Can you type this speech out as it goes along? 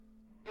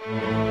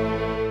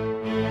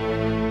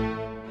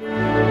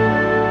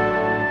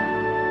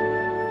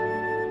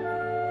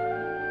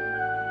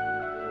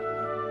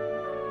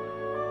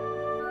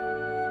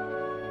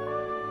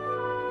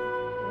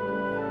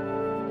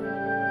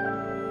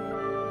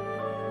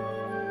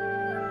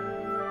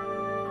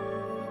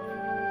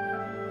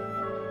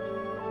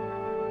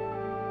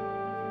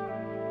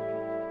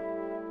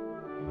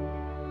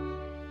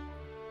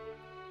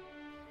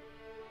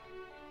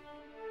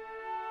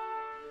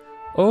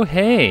Oh,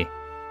 hey!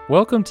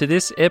 Welcome to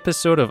this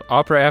episode of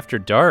Opera After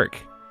Dark.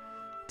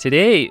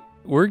 Today,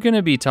 we're going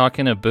to be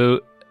talking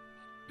about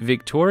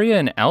Victoria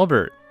and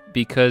Albert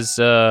because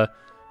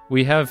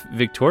we have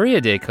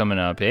Victoria Day coming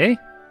up, eh?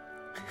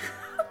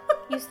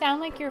 You sound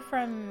like you're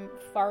from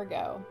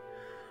Fargo.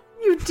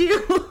 You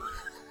do.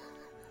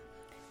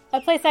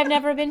 A place I've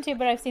never been to,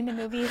 but I've seen the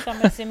movie, so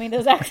I'm assuming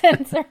those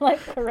accents are, like,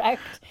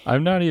 correct.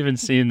 I've not even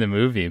seen the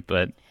movie,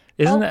 but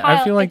isn't it? Kyle,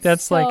 I feel like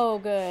that's so like... so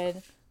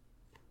good.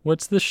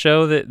 What's the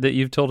show that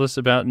you've told us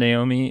about,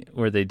 Naomi,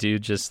 where they do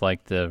just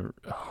like the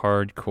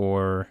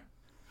hardcore,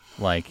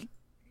 like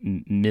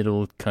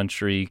middle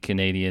country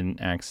Canadian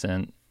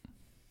accent?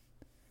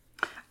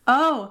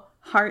 Oh,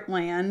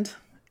 Heartland.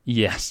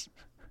 Yes.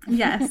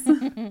 Yes.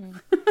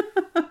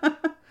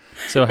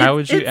 So how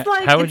would you?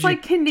 It's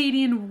like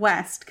Canadian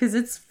West because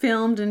it's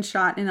filmed and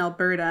shot in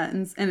Alberta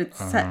and it's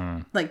set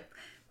like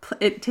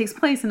it takes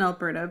place in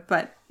Alberta,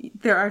 but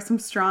there are some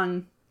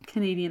strong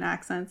Canadian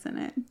accents in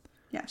it.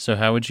 Yeah. So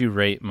how would you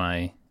rate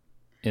my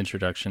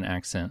introduction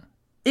accent?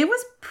 It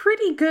was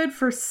pretty good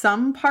for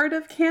some part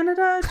of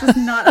Canada, just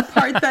not a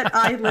part that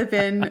I live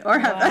in or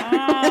have ever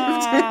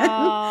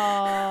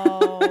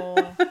lived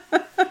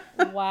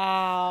in.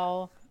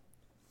 Wow.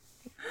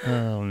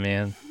 Oh,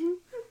 man.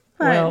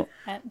 But, Well,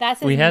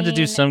 we had to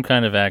do some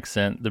kind of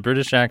accent. The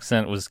British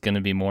accent was going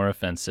to be more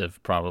offensive,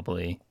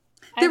 probably.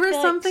 there were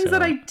some things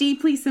that I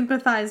deeply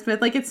sympathized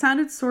with. Like, it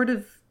sounded sort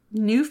of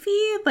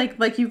Newfie,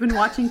 like you've been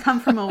watching Come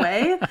From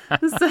Away.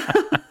 So,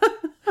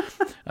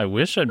 I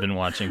wish I'd been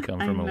watching Come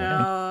From Away.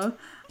 I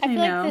feel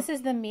like this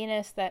is the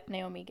meanest that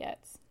Naomi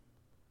gets.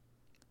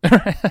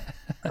 Like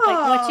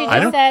what she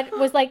just said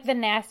was like the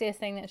nastiest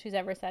thing that she's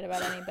ever said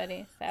about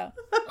anybody. So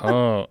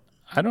Oh,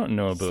 I don't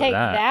know about take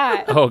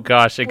that. that. Oh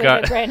gosh, it with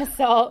got a grain of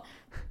salt.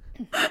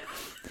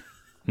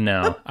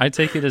 No, I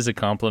take it as a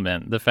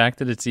compliment. The fact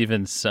that it's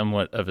even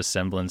somewhat of a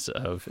semblance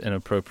of an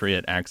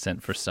appropriate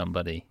accent for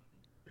somebody,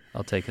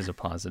 I'll take as a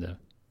positive.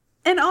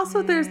 And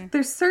also there's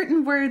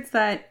certain words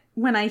that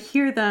when I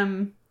hear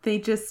them, they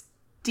just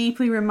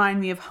deeply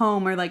remind me of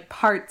home or like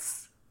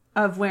parts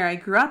of where I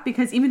grew up,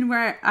 because even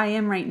where I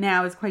am right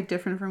now is quite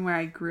different from where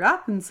I grew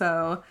up. And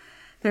so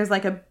there's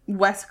like a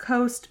West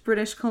Coast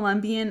British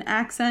Columbian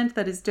accent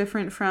that is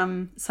different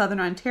from Southern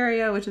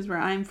Ontario, which is where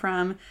I'm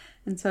from.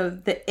 And so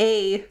the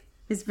A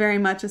is very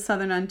much a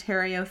Southern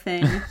Ontario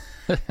thing.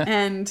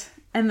 and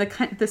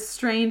the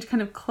strange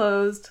kind of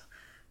closed,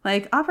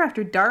 like Opera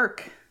After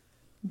Dark.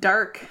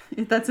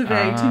 That's a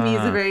very, to me,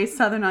 is a very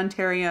Southern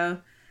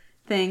Ontario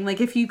thing. Like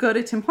if you go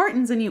to Tim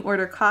Hortons and you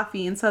order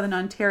coffee in Southern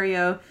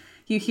Ontario,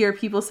 you hear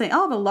people say,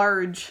 "Oh, the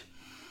large,"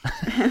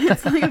 and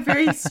it's like a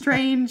very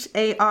strange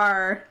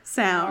AR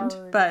sound.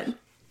 But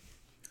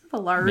the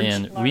large.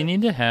 Man, we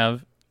need to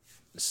have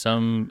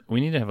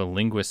a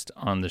linguist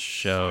on the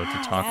show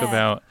to talk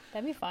about.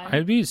 That'd be fun.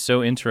 I'd be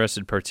so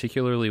interested,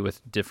 particularly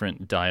with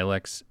different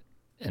dialects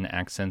and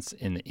accents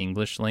in the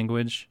English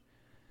language,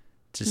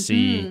 to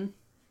see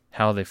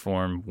how they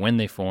form, when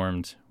they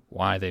formed,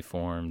 why they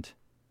formed.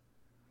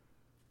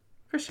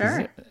 For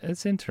sure.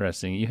 It's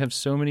interesting. You have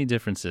so many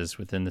differences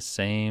within the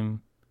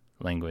same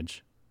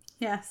language.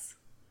 Yes.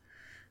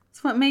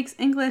 It's what makes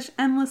English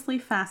endlessly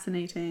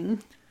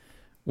fascinating.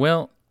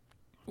 Well,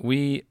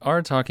 we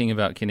are talking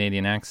about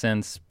Canadian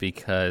accents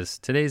because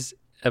today's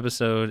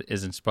episode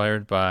is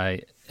inspired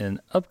by an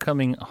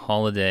upcoming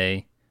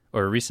holiday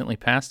or a recently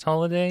passed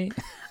holiday.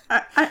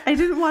 I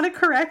didn't want to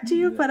correct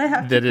you, but I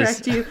have to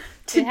correct you.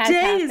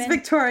 Today is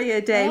Victoria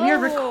Day. We are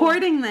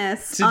recording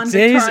this on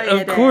Victoria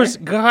Day. Of course.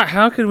 God,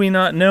 how could we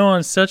not know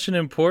on such an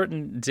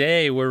important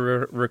day?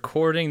 We're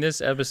recording this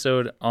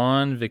episode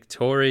on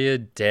Victoria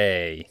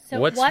Day.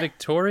 So What's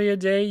Victoria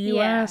Day, you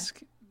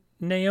ask?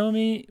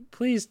 Naomi,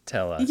 please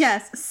tell us.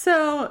 Yes.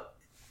 So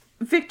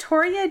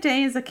Victoria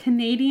Day is a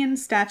Canadian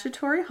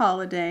statutory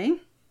holiday.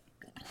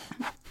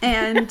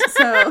 And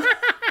so...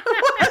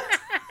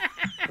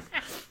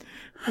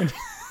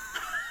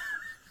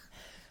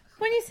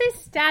 When you say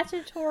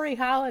statutory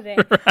holiday,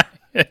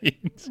 Right.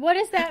 what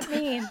does that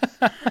mean?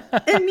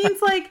 It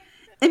means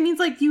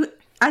like you,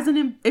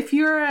 if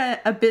you're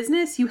a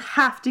business, you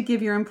have to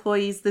give your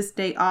employees this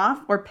day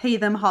off or pay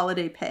them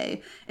holiday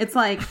pay. It's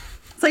like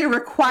a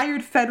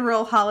required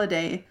federal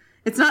holiday.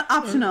 It's not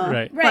optional.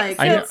 Right. Right.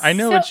 Like, I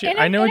know what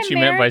you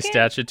meant by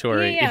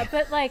statutory. Yeah,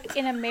 but like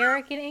in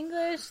American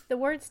English, the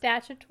word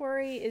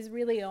statutory is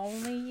really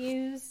only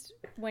used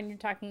when you're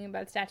talking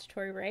about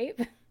statutory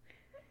rape.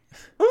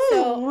 ooh,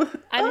 So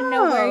I didn't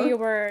know where you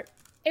were.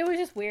 It was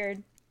just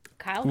weird.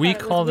 Kyle, We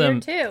thought it call was them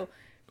weird too.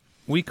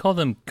 We call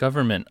them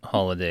government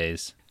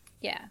holidays.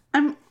 Yeah.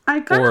 I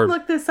gotta Or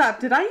look this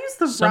up. Did I use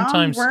the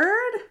sometimes- wrong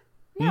word?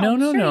 No.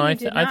 you I did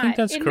think not.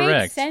 that's it correct. It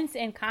made sense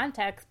in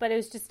context, but it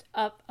was just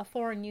a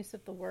foreign use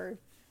of the word.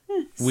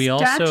 We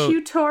also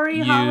Statutory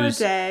use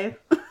holiday.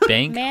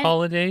 bank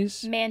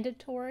holidays.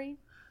 Mandatory.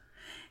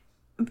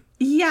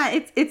 Yeah,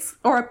 it's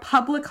or a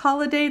public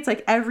holiday. It's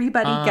like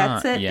everybody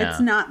gets it. Yeah.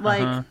 It's not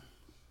like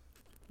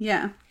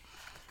yeah.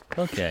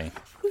 Okay.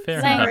 Fair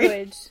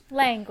enough.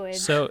 Language.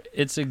 So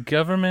it's a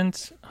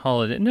government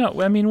holiday.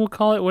 No, I mean, we'll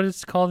call it what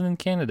it's called in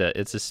Canada.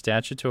 It's a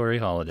statutory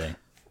holiday.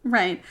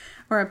 Right.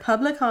 Or a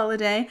public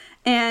holiday.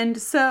 And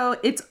so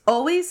it's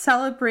always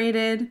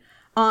celebrated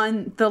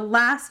on the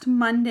last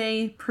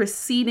Monday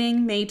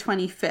preceding May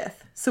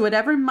 25th. So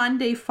whatever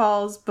Monday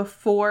falls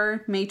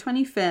before May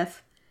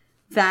 25th,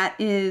 that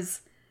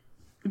is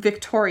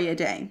Victoria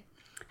Day.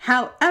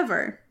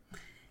 However,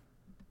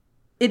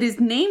 it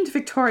is named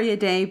Victoria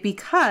Day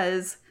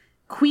because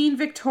Queen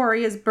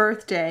Victoria's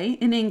birthday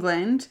in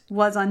England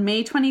was on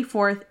May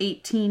 24th,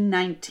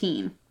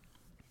 1819.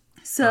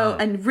 So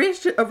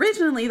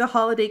originally the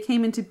holiday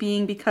came into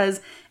being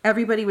because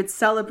everybody would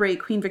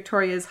celebrate Queen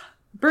Victoria's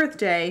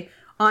birthday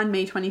on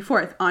May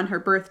 24th, on her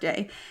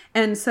birthday.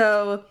 And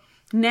so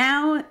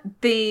now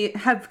they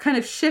have kind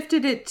of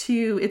shifted it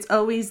to, it's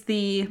always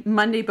the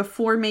Monday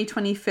before May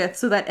 25th,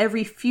 so that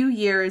every few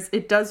years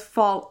it does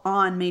fall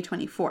on May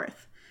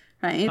 24th,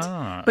 right?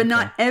 But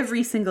not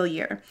every single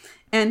year.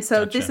 And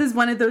so this is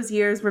one of those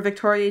years where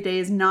Victoria Day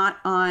is not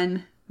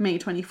on May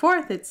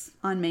 24th, it's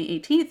on May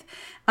 18th.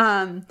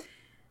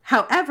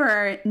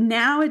 However,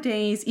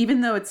 nowadays,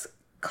 even though it's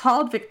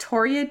called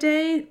Victoria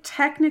Day,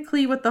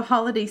 technically what the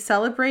holiday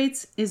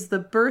celebrates is the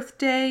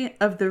birthday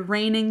of the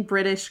reigning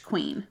British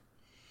Queen.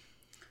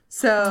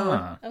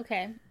 So,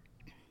 okay.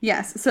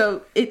 Yes,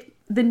 so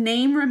the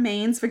name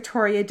remains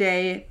Victoria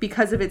Day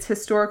because of its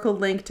historical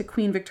link to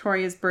Queen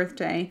Victoria's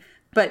birthday,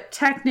 but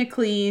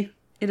technically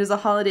it is a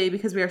holiday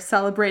because we are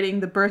celebrating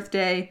the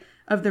birthday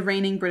of the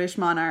reigning British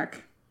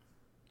monarch.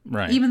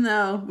 Right. Even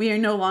though we are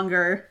no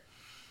longer,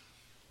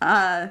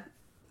 I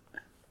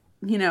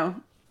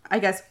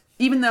guess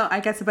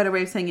a better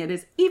way of saying it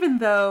is, even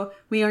though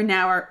we are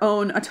now our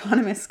own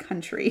autonomous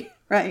country,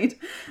 right?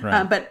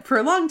 But for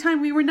a long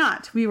time, we were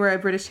not. We were a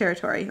British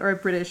territory or a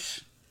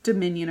British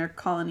dominion or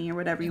colony or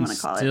whatever you want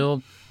to call it.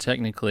 Still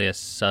technically a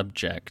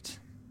subject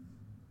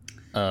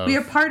of... We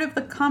are part of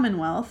the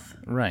Commonwealth.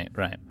 Right.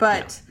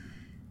 But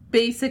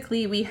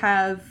basically, we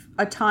have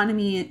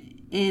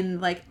autonomy in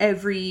like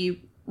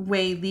every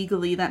way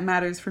legally that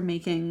matters for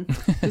making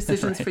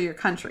decisions for your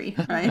country,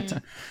 right?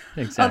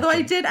 Exactly. Although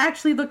I did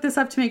actually look this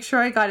up to make sure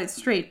I got it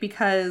straight,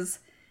 because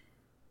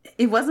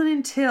it wasn't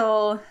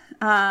until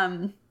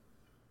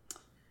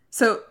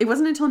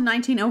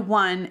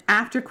 1901,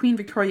 after Queen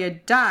Victoria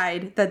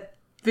died, that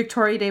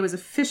Victoria Day was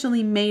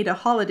officially made a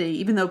holiday,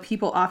 even though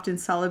people often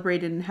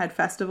celebrated and had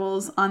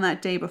festivals on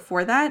that day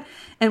before that.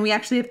 And we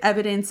actually have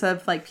evidence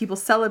of like people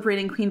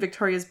celebrating Queen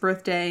Victoria's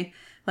birthday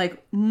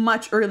like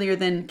much earlier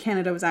than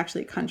Canada was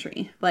actually a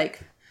country.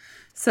 Like,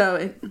 so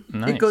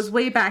it goes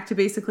way back to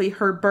basically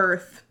her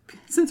birth.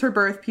 Since her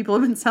birth, people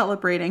have been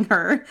celebrating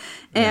her.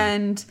 Yeah.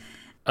 And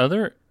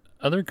other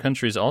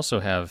countries also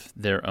have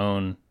their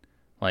own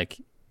like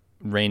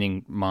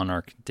reigning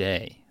monarch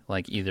day,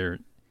 like either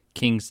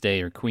King's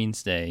Day or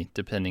Queen's Day,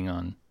 depending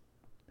on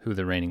who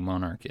the reigning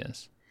monarch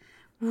is.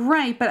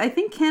 Right, but I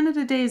think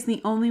Canada Day is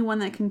the only one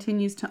that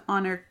continues to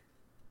honor,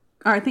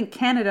 or I think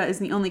Canada is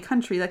the only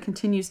country that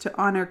continues to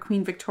honor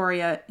Queen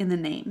Victoria in the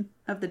name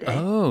of the day.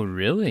 Oh,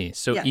 really?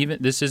 So yeah.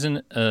 Even this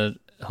isn't a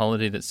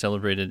holiday that's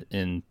celebrated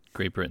in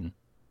Great Britain?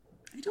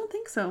 I don't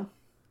think so.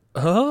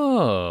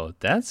 Oh,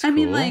 that's cool. I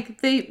mean,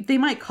 like, they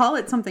might call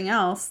it something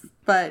else,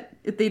 but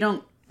they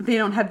don't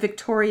have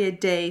Victoria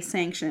Day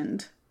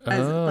sanctioned.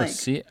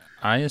 See,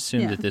 I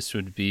assumed that this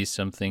would be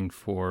something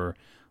for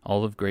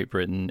all of Great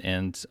Britain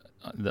and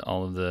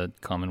all of the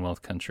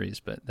Commonwealth countries,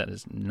 but that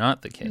is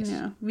not the case.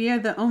 Yeah, we are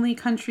the only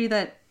country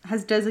that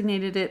has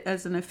designated it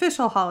as an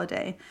official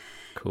holiday.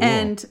 Cool.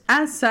 And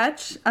as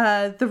such,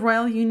 the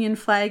Royal Union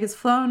flag is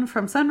flown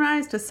from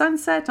sunrise to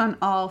sunset on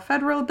all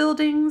federal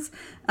buildings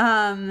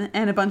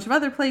and a bunch of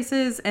other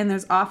places, and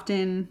there's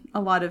often a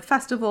lot of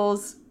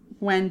festivals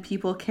when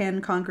people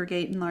can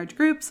congregate in large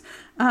groups.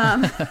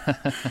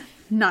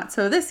 Not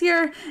so this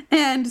year.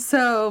 And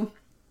so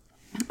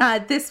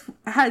this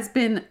has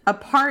been a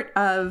part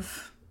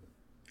of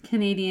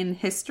Canadian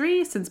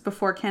history since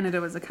before Canada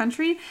was a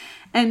country.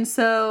 And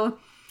so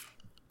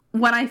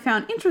what I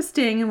found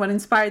interesting and what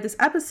inspired this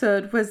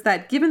episode was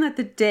that given that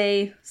the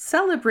day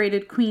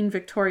celebrated Queen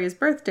Victoria's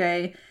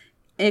birthday,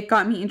 it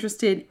got me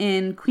interested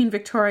in Queen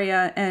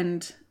Victoria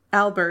and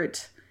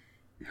Albert,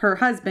 her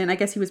husband. I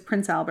guess he was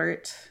Prince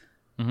Albert,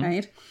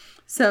 right?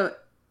 So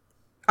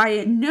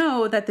I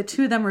know that the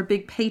two of them were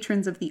big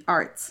patrons of the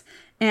arts,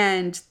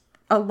 and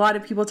a lot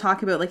of people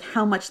talk about like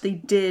how much they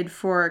did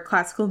for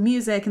classical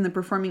music and the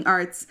performing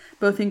arts,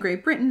 both in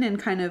Great Britain and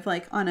kind of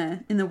like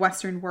in the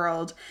Western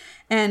world.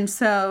 And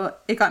so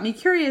it got me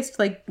curious,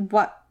 like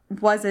what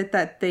was it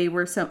that they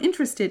were so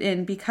interested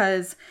in?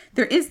 Because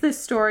there is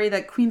this story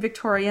that Queen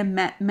Victoria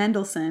met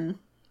Mendelssohn,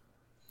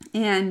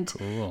 and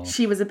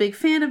she was a big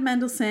fan of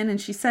Mendelssohn, and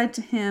she said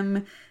to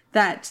him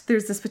that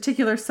there's this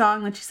particular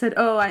song that she said,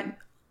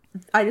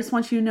 I just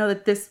want you to know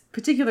that this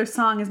particular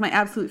song is my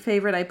absolute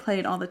favorite. I play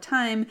it all the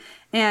time.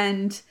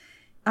 And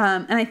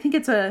I think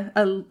it's a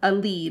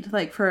lead,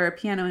 like for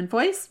piano and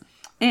voice.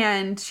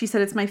 And she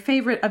said, it's my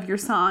favorite of your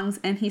songs.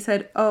 And he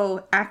said,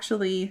 oh,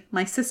 actually,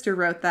 my sister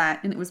wrote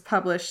that, and it was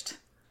published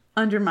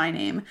under my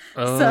name.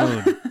 Oh,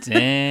 so,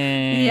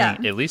 dang. Yeah.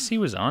 At least he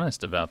was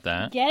honest about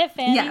that. Get it,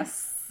 Fanny?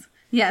 Yes.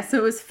 Yeah, so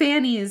it was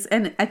Fanny's,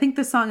 and I think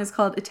the song is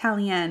called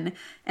Italienne.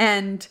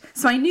 And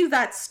so I knew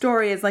that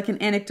story as like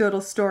an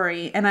anecdotal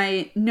story, and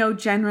I know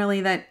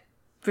generally that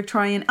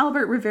Victoria and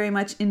Albert were very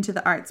much into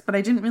the arts, but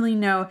I didn't really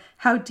know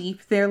how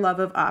deep their love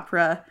of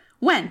opera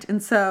went.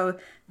 And so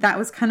that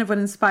was kind of what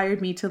inspired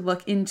me to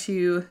look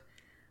into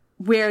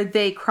where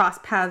they cross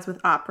paths with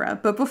opera.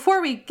 But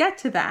before we get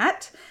to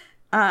that,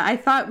 I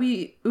thought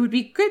it would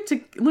be good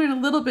to learn a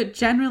little bit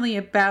generally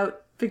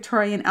about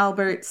Victoria and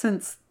Albert,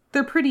 since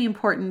they're pretty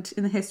important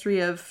in the history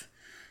of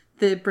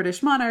the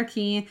British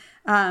monarchy.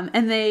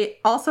 And they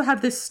also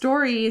have this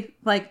story,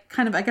 like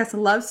kind of, I guess, a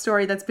love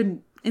story that's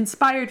been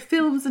inspired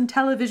films and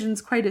television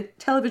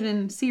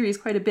series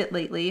quite a bit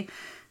lately.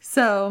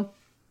 So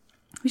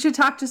we should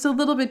talk just a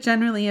little bit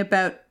generally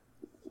about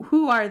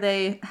who are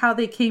they, how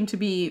they came to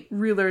be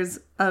rulers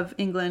of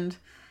England,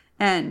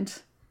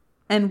 and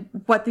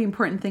what the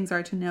important things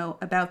are to know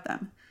about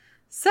them.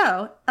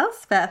 So,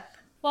 Elspeth.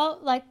 Well,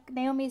 like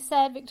Naomi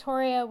said,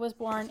 Victoria was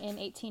born in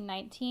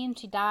 1819.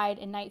 She died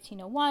in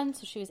 1901,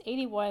 so she was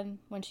 81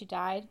 when she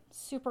died.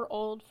 Super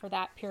old for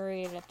that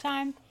period of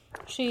time.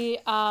 She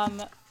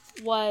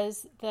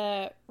was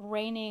the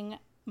reigning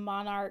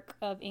monarch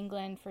of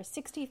England for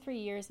 63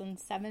 years and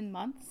 7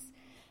 months,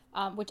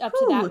 which up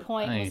to that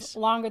point was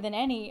longer than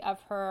any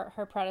of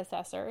her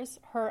predecessors.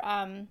 Her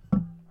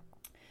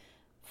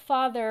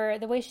father,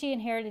 the way she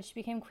inherited, she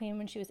became queen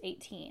when she was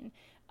 18.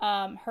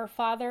 Her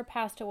father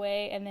passed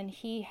away, and then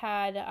he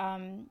had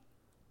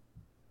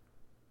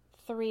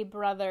 3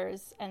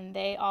 brothers, and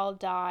they all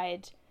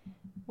died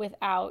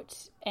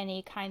without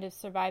any kind of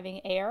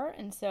surviving heir.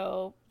 And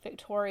so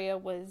Victoria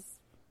was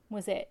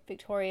it.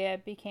 Victoria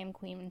became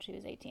queen when she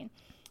was 18.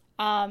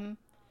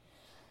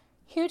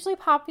 Hugely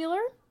popular.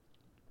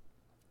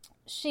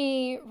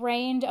 She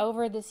reigned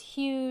over this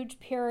huge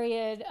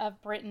period of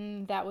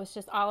Britain that was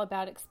just all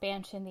about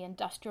expansion, the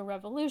Industrial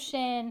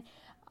Revolution.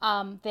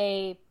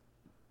 They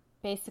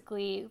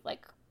basically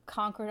like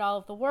conquered all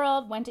of the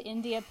world, went to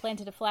India,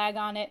 planted a flag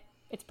on it.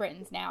 It's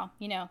Britain's now,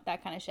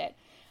 that kind of shit.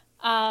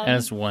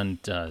 As one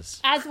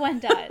does. As one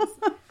does.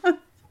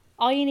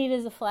 All you need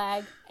is a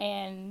flag,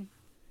 and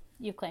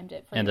you've claimed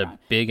it for and your a own.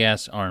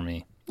 big-ass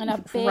army. And a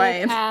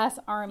big-ass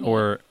army.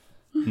 Or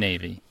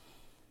navy.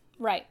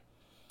 Right.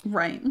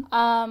 Right.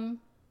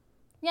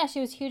 Yeah,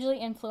 she was hugely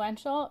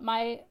influential.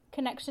 My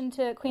connection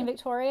to Queen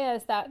Victoria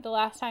is that the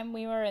last time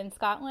we were in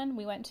Scotland,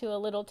 we went to a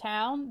little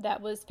town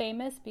that was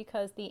famous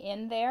because the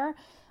inn there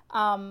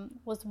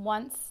was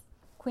once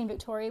Queen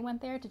Victoria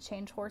went there to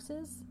change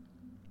horses.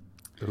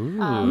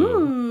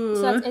 Ooh.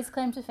 So that's its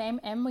claim to fame,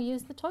 and we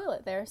used the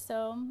toilet there,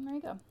 so there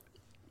you go.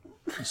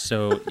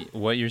 So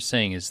what you're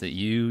saying is that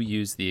you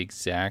use the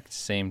exact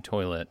same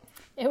toilet.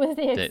 It was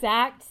the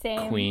exact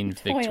same Queen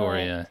toilet.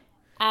 Victoria.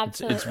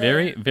 Absolutely. It's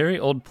very, very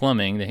old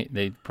plumbing.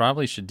 They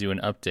probably should do an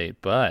update,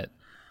 but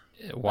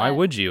why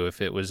would you if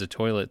it was a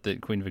toilet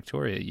that Queen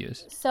Victoria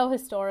used? So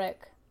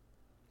historic.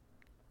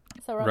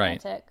 So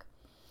romantic. Right.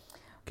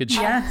 Could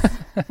you, Yes.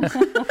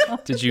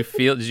 did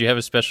you have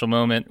a special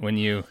moment when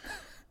you...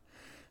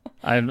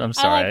 I'm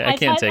sorry, I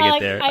can't take it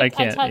there. I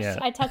can't,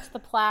 I touched the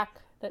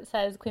plaque that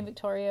says Queen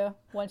Victoria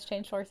once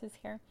changed horses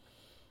here.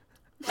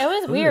 It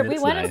was weird. We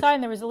went inside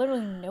and there was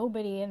literally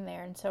nobody in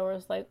there. And so I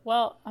was like,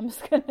 well, I'm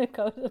just going to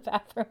go to the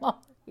bathroom while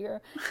we're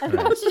here. And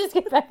then I should just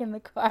get back in the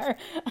car.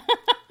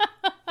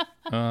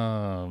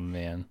 Oh,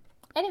 man.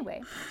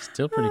 Anyway.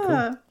 Still pretty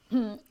cool.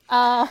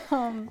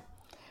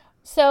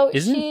 So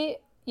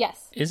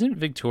yes. Isn't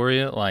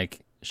Victoria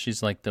like,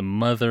 she's like the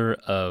mother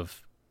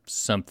of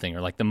something,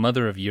 or like the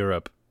mother of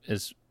Europe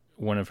is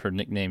one of her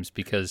nicknames,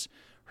 because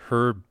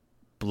her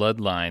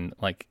bloodline,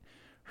 like,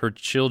 her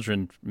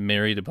children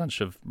married a bunch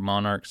of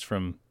monarchs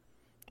from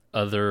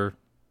other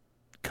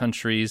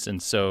countries,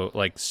 and so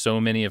like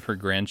so many of her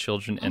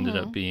grandchildren ended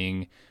up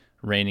being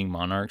reigning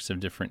monarchs of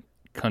different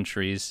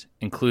countries,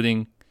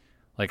 including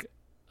like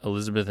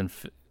Elizabeth and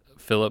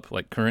Philip,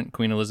 like current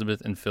Queen Elizabeth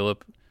and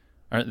Philip.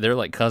 They're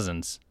like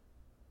cousins,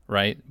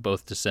 right?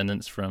 Both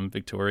descendants from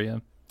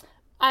Victoria.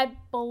 I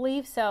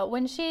believe so.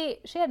 When she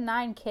had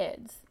 9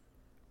 kids.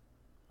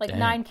 Like Dang.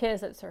 9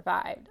 kids that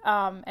survived.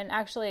 And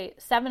actually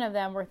 7 of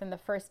them were within the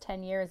first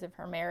 10 years of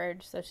her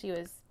marriage. So she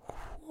was...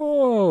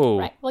 Whoa.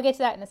 Right. We'll get to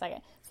that in a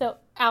second. So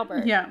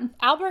Albert. Yeah.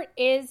 Albert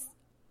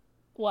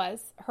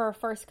was her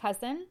first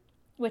cousin,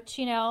 which,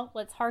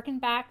 let's harken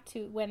back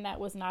to when that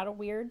was not a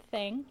weird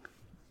thing.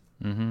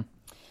 Mm-hmm.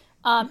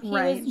 He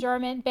Right. was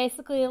German,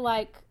 basically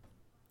like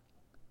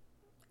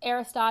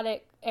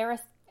aristocratic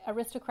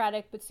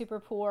but super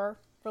poor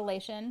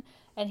relation.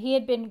 And he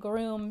had been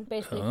groomed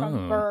basically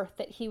from birth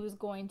that he was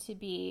going to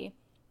be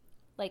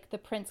like the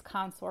prince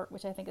consort,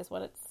 which I think is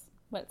what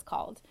it's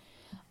called.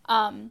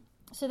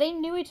 So they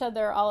knew each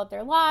other all of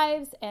their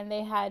lives, and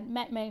they had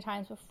met many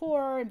times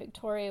before, and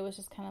Victoria was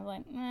just kind of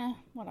like,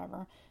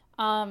 whatever.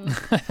 And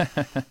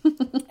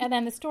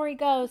then the story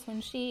goes,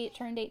 when she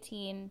turned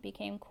 18,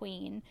 became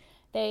queen,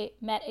 they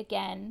met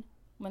again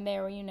when they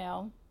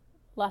were,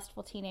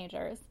 lustful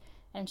teenagers.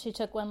 And she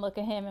took one look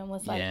at him and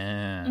was like,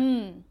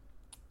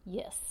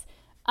 yes.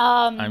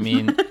 I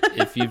mean,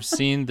 if you've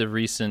seen the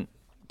recent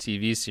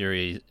TV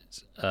series,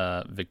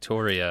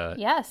 Victoria,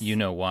 yes, you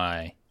know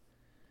why.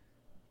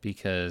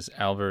 Because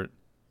Albert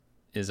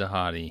is a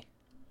hottie.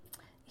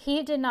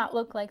 He did not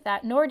look like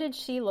that, nor did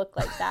she look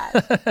like that.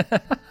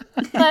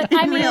 But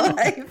I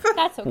mean,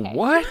 that's okay.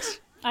 What?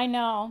 I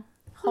know.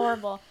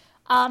 Horrible.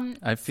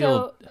 I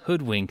feel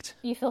hoodwinked.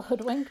 You feel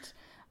hoodwinked?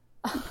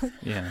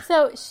 Yeah.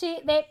 So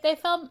they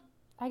fell,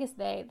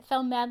 they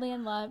fell madly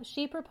in love.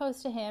 She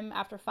proposed to him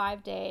after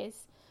 5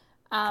 days.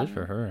 Good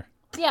for her.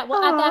 Yeah,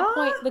 well, at that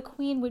point, the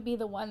queen would be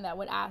the one that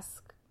would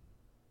ask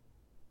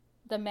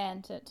the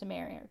man to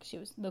marry her, because she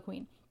was the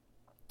queen.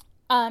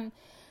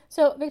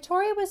 So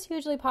Victoria was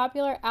hugely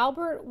popular.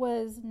 Albert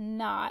was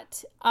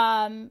not.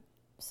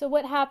 So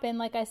what happened,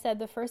 like I said,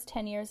 the first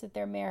 10 years of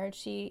their marriage,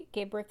 she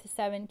gave birth to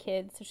 7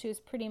 kids. So she was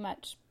pretty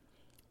much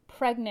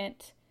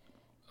pregnant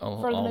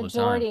for the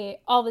majority,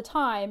 all the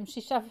time. She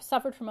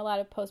suffered from a lot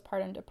of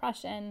postpartum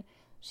depression.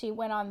 She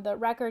went on the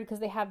record, because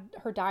they have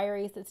her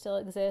diaries that still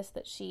exist,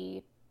 that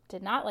she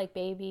did not like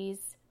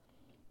babies.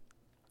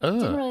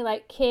 Didn't really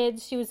like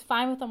kids. She was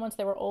fine with them once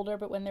they were older,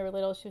 but when they were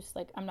little, she was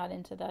like, I'm not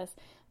into this.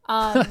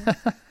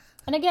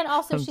 And again,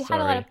 also, she had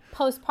a lot of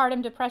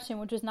postpartum depression,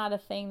 which was not a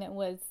thing that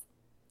was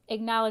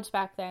acknowledged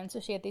back then.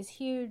 So she had these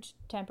huge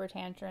temper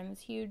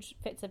tantrums, huge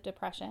fits of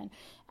depression.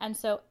 And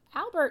so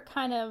Albert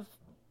kind of,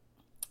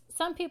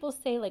 some people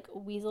say, like,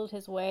 weaseled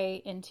his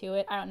way into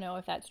it. I don't know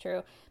if that's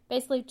true.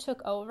 Basically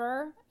took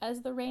over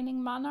as the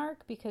reigning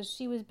monarch, because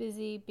she was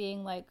busy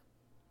being, like,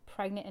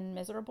 pregnant and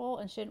miserable,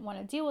 and she didn't want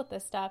to deal with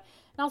this stuff.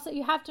 And also,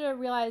 you have to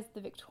realize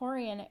the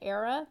Victorian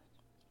era,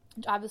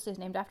 which obviously is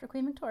named after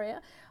Queen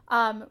Victoria,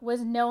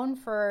 was known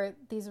for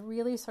these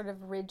really sort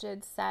of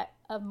rigid set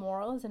of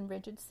morals and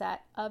rigid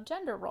set of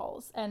gender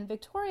roles. And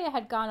Victoria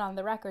had gone on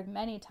the record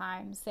many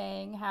times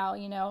saying how,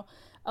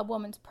 a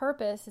woman's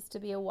purpose is to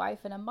be a wife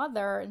and a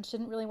mother, and she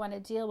didn't really want to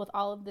deal with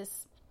all of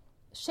this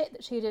shit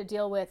that she had to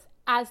deal with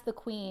as the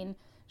queen.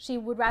 She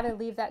would rather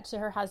leave that to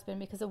her husband,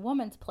 because a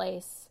woman's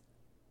place,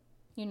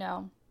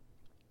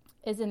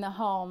 is in the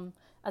home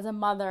as a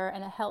mother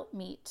and a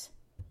helpmeet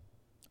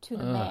to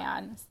the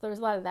man. So there's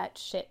a lot of that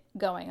shit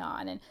going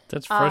on. And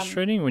that's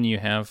frustrating when you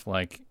have,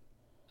 like,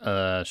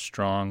 a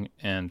strong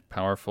and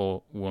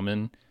powerful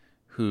woman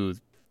who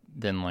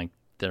then, like,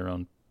 their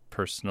own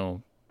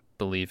personal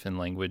belief and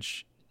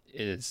language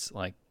is,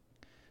 like,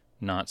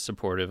 not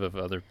supportive of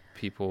other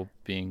people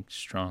being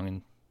strong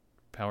and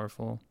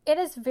powerful. It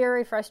is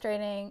very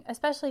frustrating,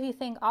 especially if you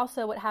think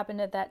also what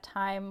happened at that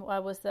time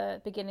was the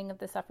beginning of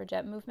the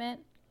suffragette movement,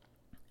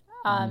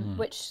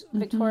 which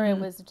Victoria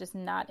was just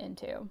not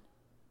into.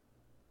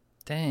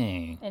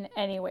 Dang. In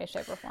any way,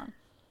 shape, or form.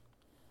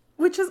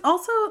 Which is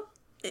also,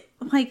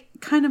 like,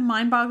 kind of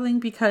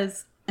mind-boggling,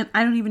 because, and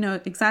I don't even know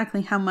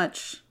exactly how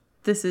much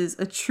this is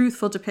a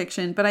truthful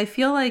depiction, but I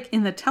feel like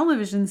in the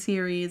television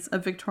series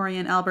of Victoria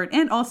and Albert,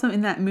 and also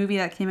in that movie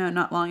that came out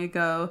not long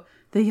ago,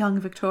 The Young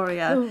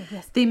Victoria, ooh,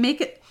 yes, they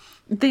make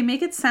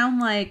it sound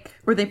like,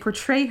 or they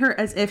portray her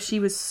as if she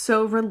was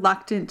so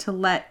reluctant to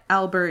let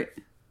Albert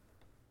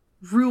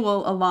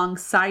rule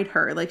alongside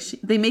her. Like,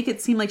 they make it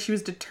seem like she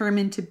was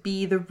determined to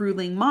be the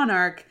ruling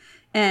monarch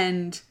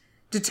and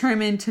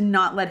determined to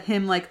not let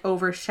him, like,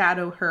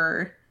 overshadow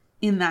her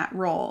in that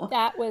role.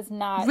 That was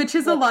not, which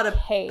is a lot of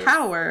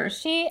power.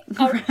 She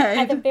right?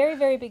 At the very,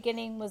 very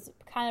beginning was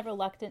kind of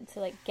reluctant to,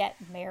 like, get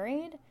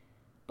married,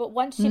 but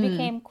once she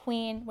became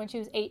queen, when she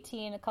was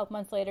 18, a couple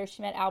months later,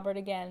 she met Albert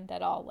again.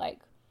 That all, like,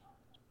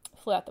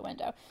 flew out the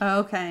window.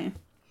 Okay.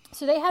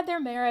 So they had their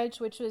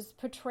marriage, which was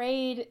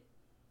portrayed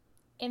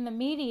in the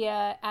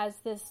media as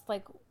this,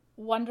 like,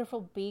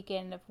 wonderful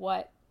beacon of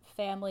what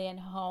family and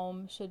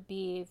home should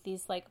be.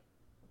 These, like,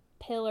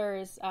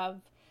 pillars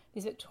of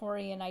these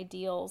Victorian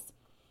ideals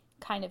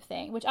kind of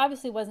thing, which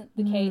obviously wasn't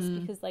the case,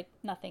 because, like,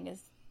 nothing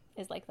is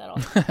like that all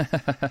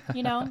the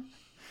time,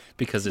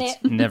 Because it's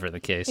never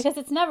the case. Because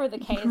it's never the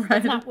case. Right.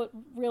 That's not what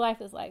real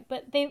life is like.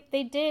 But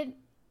they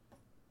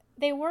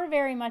were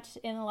very much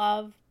in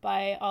love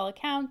by all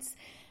accounts.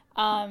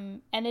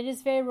 And it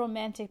is very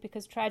romantic,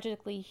 because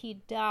tragically he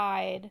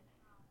died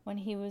when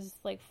he was,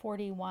 like,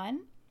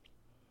 41.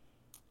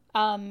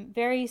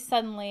 Very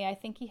suddenly. I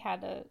think he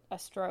had a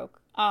stroke,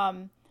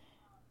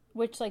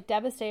 which, like,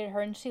 devastated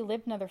her, and she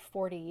lived another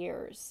 40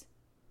 years.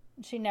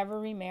 She never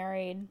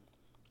remarried.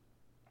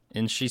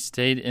 And she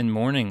stayed in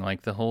mourning,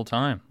 like, the whole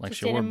time. Like,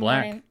 she wore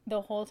black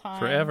the whole time.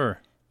 forever.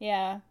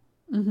 Yeah.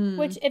 Mm-hmm.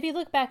 Which, if you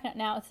look back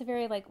now, it's a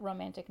very, like,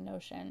 romantic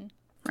notion.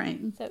 Right.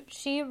 So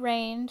she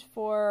reigned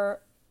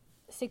for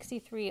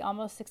 63,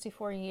 almost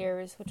 64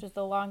 years, which is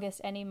the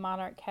longest any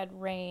monarch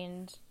had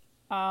reigned.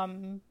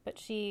 But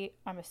she,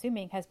 I'm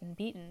assuming, has been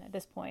beaten at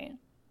this point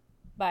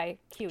by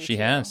QE2. She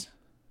has.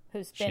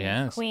 Who's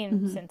been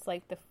queen since,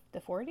 like,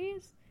 the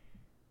 40s,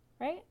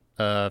 right?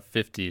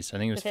 50s. I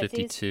think it was 50s?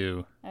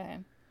 52. Okay.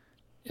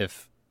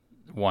 if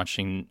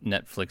watching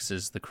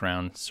Netflix's The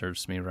Crown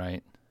serves me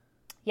right.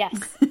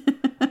 Yes.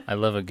 I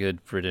love a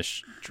good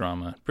British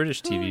drama,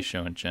 British TV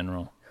show in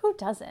general. Who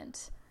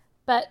doesn't?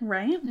 But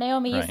Right?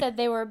 Naomi, you Right. said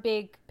they were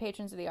big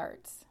patrons of the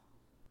arts.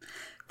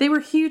 They were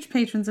huge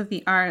patrons of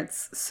the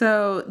arts.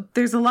 So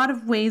there's a lot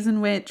of ways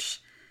in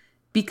which,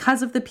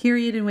 because of the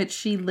period in which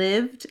she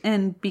lived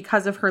and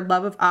because of her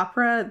love of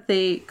opera,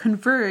 they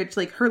converge.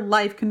 Like, her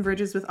life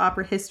converges with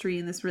opera history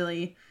in this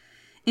really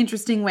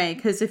interesting way.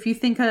 Because if you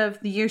think of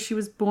the year she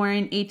was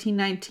born,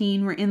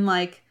 1819, we're in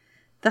like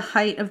the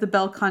height of the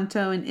bel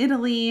canto in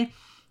Italy,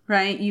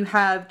 right? You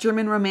have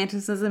German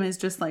Romanticism is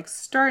just like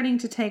starting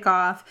to take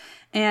off.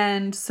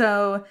 And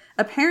so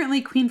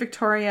apparently Queen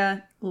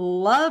Victoria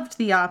loved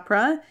the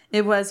opera.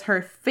 It was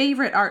her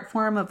favorite art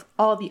form of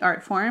all the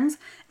art forms.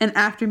 And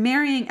after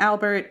marrying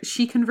Albert,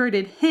 she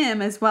converted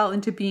him as well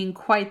into being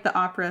quite the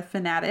opera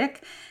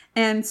fanatic.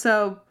 And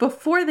so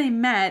before they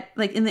met,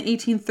 like in the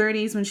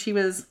 1830s, when she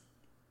was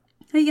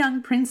a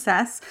young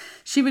princess,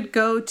 she would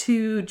go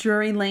to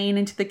Drury Lane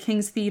and to the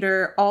King's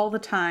Theatre all the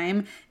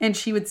time, and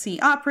she would see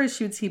operas,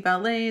 she would see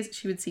ballets,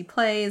 she would see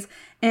plays,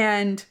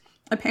 and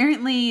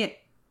apparently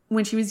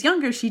when she was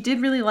younger, she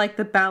did really like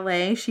the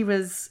ballet. She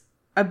was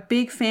a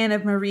big fan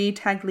of Marie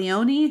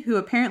Taglioni, who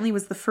apparently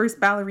was the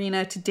first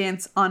ballerina to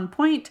dance on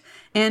point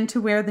and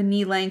to wear the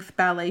knee-length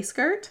ballet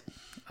skirt.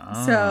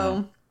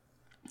 So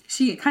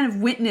she kind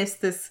of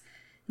witnessed this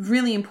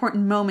really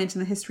important moment in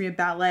the history of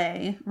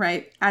ballet,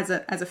 right? As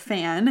a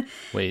fan.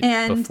 Wait,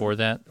 and before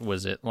that,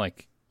 was it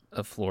like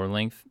a floor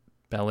length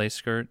ballet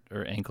skirt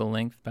or ankle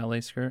length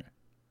ballet skirt?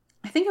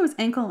 I think it was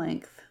ankle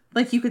length.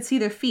 Like, you could see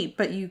their feet,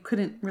 but you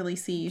couldn't really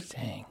see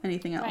Dang.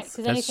 anything else. Right,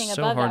 because That's anything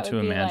so above hard that to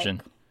would be imagine.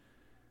 like,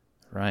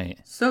 Right.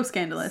 So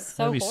scandalous.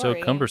 so That'd be so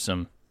hoary.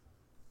 cumbersome.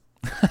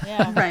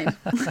 Yeah. Right.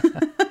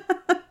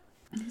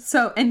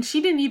 So, and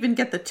she didn't even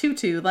get the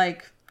tutu.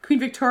 Like, Queen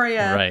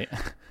Victoria Right.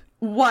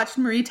 watched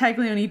Marie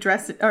Taglioni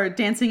dress or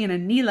dancing in a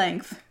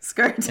knee-length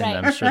skirt. Right.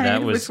 And I'm sure that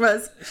right? was Which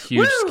was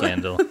huge woo!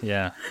 scandal.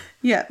 Yeah.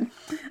 Yeah.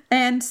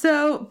 And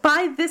so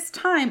by this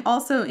time,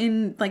 also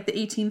in like the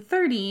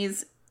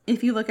 1830s,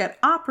 if you look at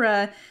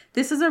opera,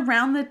 this is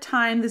around the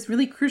time, this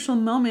really crucial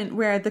moment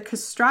where the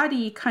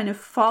castrati kind of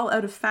fall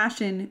out of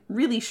fashion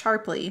really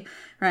sharply,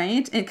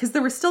 right? Because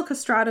there was still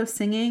castrato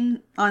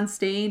singing on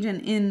stage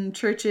and in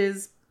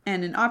churches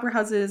and in opera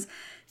houses,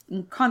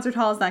 in concert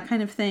halls, that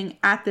kind of thing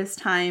at this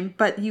time.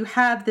 But you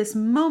have this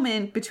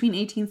moment between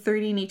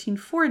 1830 and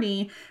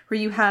 1840 where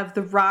you have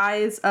the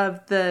rise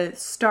of the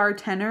star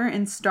tenor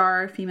and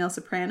star female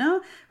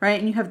soprano, right?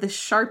 And you have the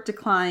sharp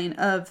decline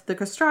of the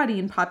castrati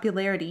in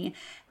popularity.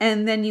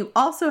 And then you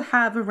also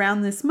have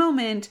around this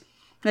moment,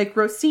 like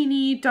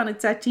Rossini,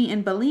 Donizetti,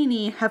 and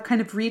Bellini have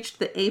kind of reached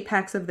the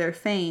apex of their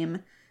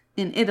fame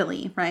in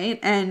Italy,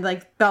 right? And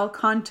like bel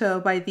canto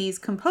by these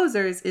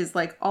composers is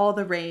like all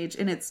the rage,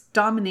 and it's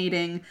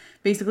dominating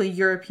basically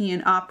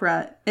European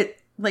opera.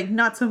 It like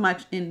not so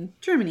much in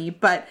Germany,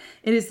 but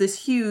it is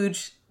this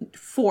huge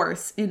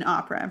force in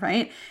opera,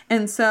 right?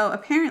 And so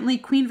apparently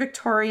Queen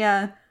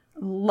Victoria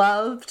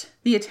loved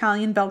the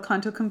Italian bel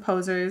canto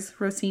composers,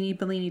 Rossini,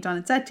 Bellini,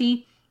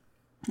 Donizetti.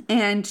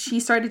 And she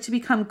started to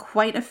become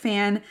quite a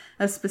fan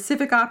of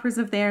specific operas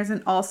of theirs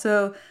and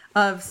also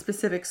of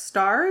specific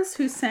stars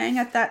who sang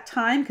at that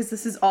time, because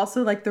this is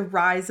also like the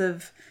rise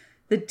of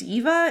the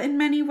diva in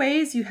many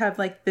ways. You have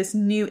like this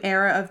new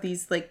era of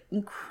these like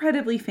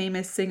incredibly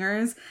famous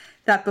singers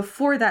that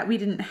before that we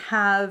didn't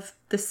have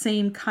the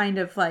same kind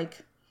of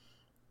like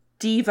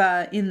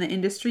diva in the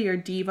industry or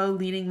diva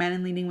leading men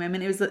and leading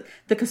women. It was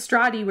the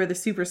castrati were the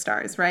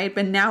superstars, right?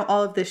 But now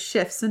all of this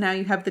shifts. So now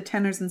you have the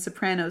tenors and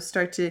sopranos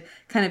start to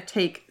kind of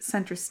take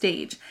center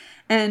stage.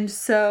 And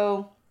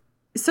so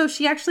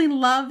she actually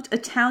loved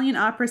Italian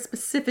opera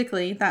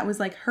specifically. That was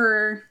like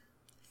her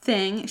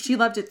thing. She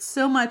loved it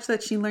so much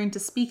that she learned to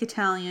speak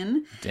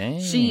Italian. Dang.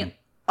 She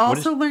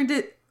also learned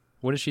it.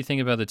 What does she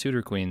think about the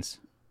Tudor Queens?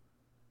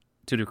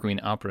 Tudor Queen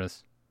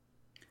operas.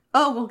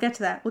 Oh, we'll get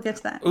to that. We'll get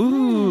to that.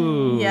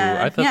 Ooh.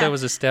 Yeah, I thought yeah. that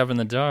was a stab in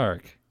the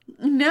dark.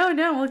 No,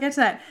 we'll get to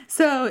that.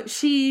 So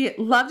she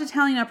loved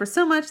Italian opera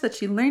so much that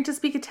she learned to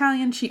speak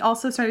Italian. She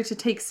also started to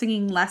take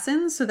singing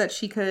lessons so that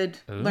she could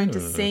learn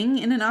to sing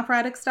in an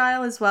operatic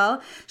style as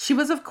well. She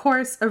was, of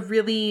course, a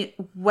really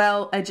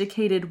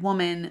well-educated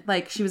woman.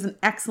 Like, she was an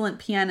excellent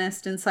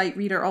pianist and sight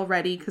reader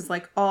already, because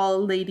like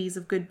all ladies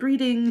of good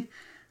breeding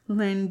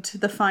learned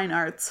the fine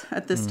arts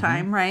at this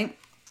time, right?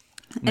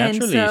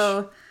 Natürlich. And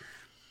so,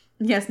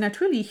 yes,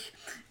 natürlich.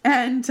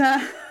 And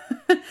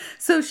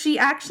so she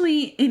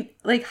actually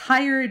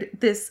hired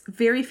this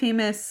very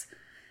famous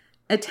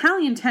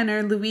Italian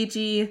tenor,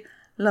 Luigi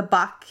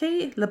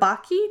Labacchi,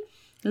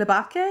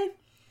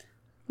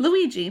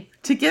 Luigi,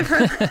 to give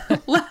her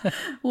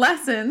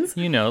lessons.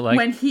 You know, like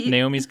when he,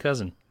 Naomi's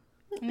cousin.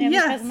 Naomi's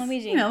Yes, cousin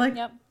Luigi. you know, like-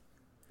 Yep.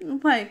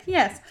 like,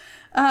 yes,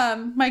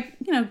 my,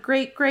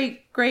 great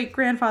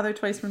grandfather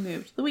twice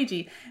removed,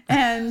 Luigi,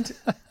 and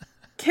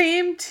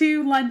came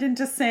to London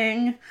to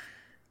sing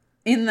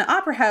in the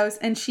opera house,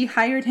 and she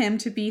hired him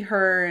to be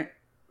her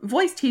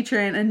voice teacher,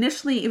 and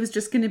initially it was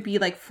just going to be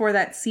like for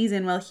that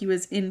season while he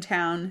was in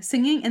town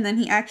singing, and then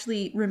he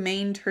actually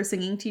remained her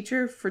singing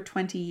teacher for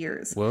 20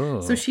 years.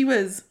 Whoa. So she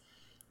was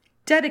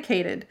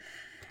dedicated.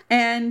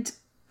 And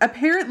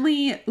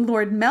apparently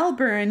Lord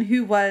Melbourne,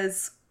 who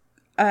was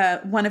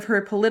one of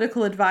her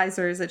political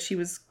advisors that she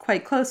was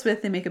quite close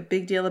with, they make a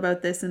big deal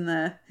about this in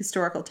the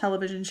historical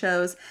television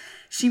shows,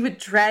 she would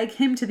drag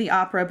him to the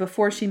opera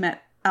before she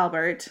met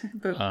Albert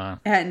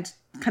and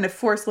kind of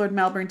force Lord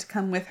Melbourne to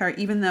come with her,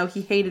 even though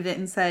he hated it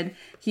and said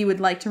he would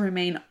like to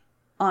remain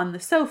on the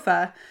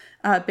sofa,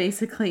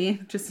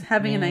 basically just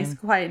having a nice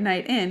quiet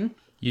night in.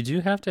 You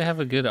do have to have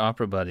a good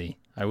opera buddy,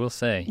 I will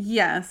say.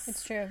 Yes.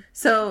 It's true.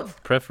 So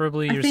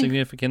preferably your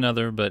significant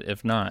other, but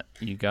if not,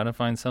 you got to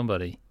find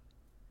somebody.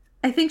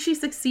 I think she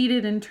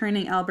succeeded in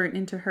turning Albert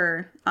into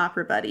her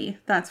opera buddy.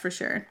 That's for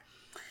sure.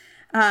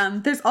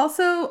 There's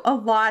also a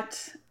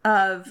lot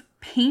of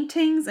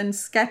paintings and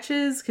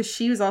sketches because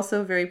she was also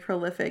a very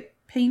prolific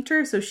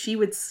painter. So she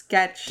would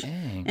sketch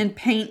and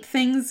paint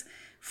things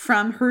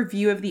from her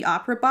view of the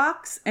opera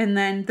box. And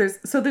then there's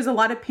a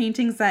lot of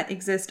paintings that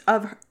exist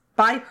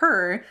by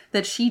her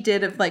that she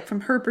did of like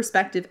from her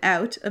perspective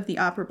out of the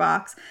opera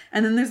box.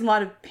 And then there's a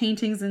lot of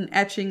paintings and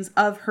etchings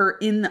of her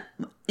in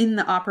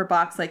the opera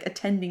box, like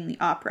attending the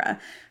opera.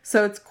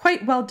 So it's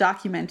quite well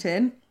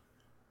documented.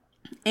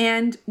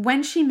 And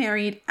when she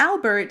married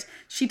Albert,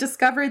 she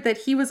discovered that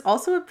he was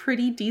also a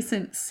pretty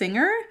decent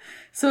singer.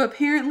 So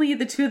apparently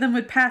the two of them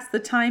would pass the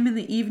time in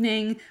the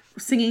evening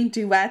singing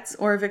duets,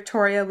 or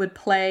Victoria would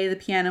play the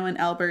piano and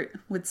Albert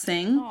would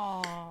sing.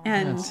 Aww.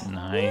 And That's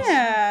nice.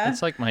 Yeah.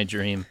 That's like my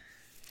dream.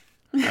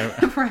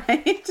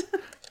 Right.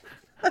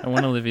 I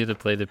want Olivia to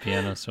play the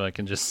piano so I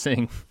can just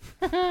sing.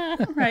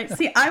 Right.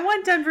 See, I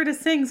want Denver to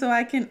sing so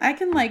I can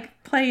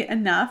like play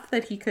enough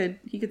that he could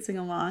sing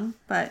along,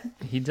 but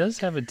He does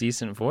have a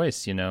decent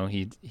voice, you know.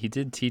 He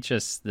did teach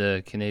us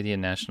the Canadian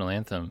national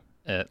anthem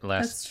at that's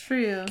last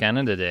true.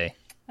 Canada Day.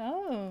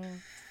 Oh.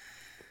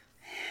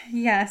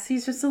 Yes,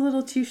 he's just a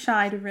little too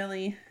shy to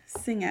really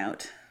sing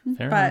out.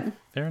 Fair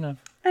enough.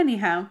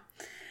 Anyhow,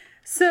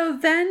 so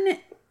then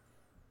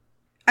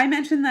I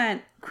mentioned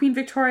that Queen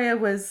Victoria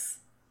was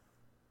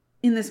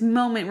in this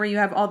moment where you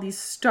have all these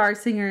star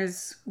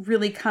singers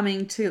really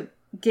coming to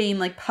gain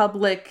like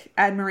public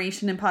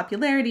admiration and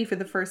popularity for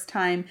the first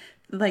time,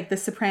 like the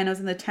sopranos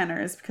and the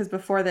tenors, because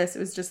before this it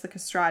was just the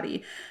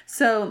castrati.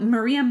 So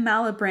Maria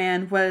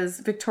Malibran was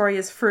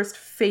Victoria's first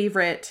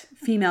favorite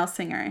female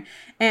singer,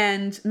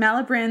 and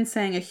Malibran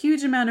sang a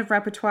huge amount of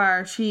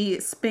repertoire. She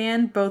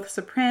spanned both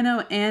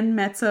soprano and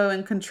mezzo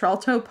and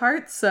contralto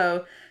parts,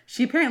 so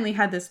she apparently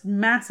had this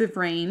massive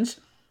range.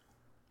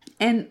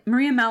 And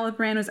Maria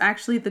Malibran was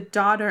actually the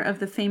daughter of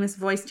the famous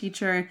voice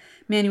teacher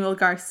Manuel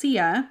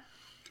Garcia,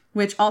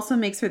 which also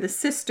makes her the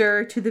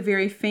sister to the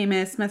very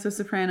famous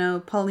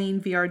mezzo-soprano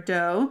Pauline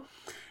Viardot.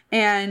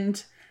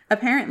 And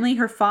apparently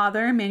her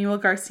father, Manuel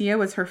Garcia,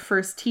 was her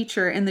first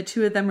teacher, and the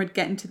two of them would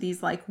get into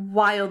these like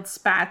wild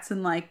spats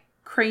and like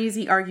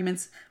crazy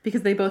arguments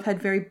because they both had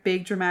very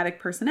big dramatic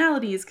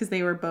personalities because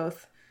they were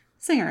both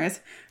singers,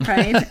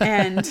 right?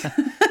 And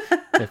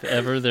If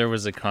ever there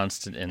was a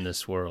constant in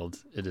this world,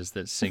 it is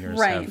that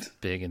singers have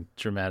big and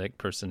dramatic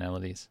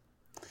personalities.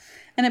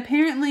 And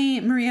apparently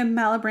Maria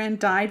Malibran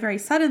died very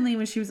suddenly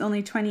when she was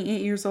only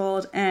 28 years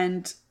old,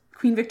 and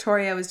Queen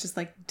Victoria was just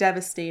like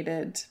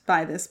devastated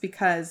by this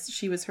because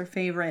she was her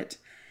favorite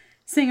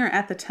singer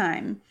at the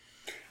time.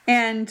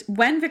 And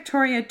when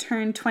Victoria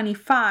turned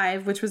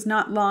 25, which was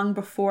not long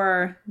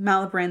before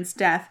Malibran's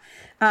death,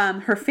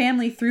 her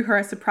family threw her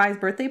a surprise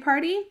birthday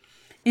party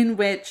in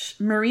which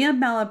Maria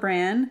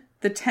Malibran,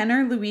 the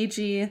tenor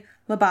Luigi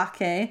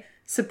Labacche,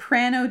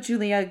 soprano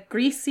Giulia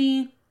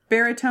Grisi,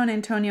 baritone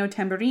Antonio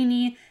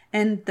Tamburini,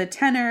 and the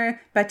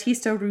tenor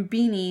Battista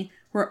Rubini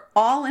were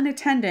all in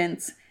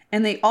attendance,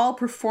 and they all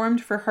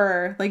performed for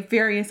her like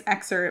various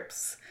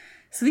excerpts.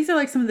 So these are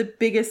like some of the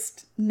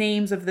biggest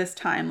names of this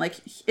time. Like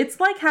it's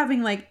like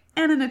having like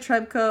Anna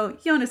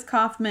Netrebko, Jonas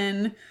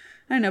Kaufman,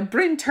 I don't know,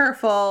 Bryn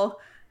Terfel,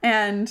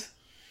 and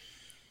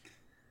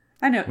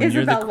I don't know, When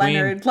you're the Isabel queen,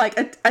 Leonard, like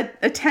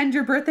attend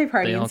your birthday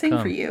party they and all sing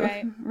come. for you,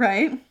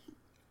 Right.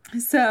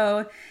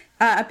 So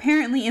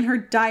apparently in her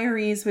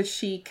diaries, which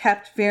she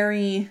kept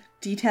very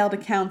detailed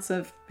accounts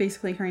of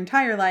basically her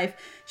entire life,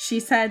 she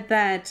said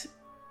that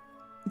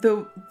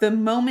the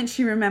moment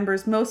she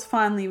remembers most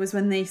fondly was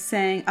when they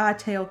sang A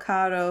Te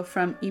Caro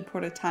from I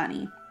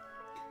Puritani.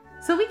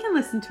 So we can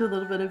listen to a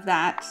little bit of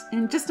that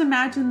and just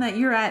imagine that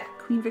you're at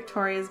Queen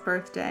Victoria's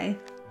birthday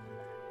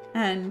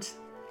and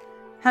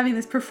having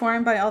this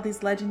performed by all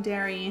these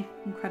legendary,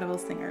 incredible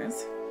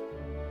singers.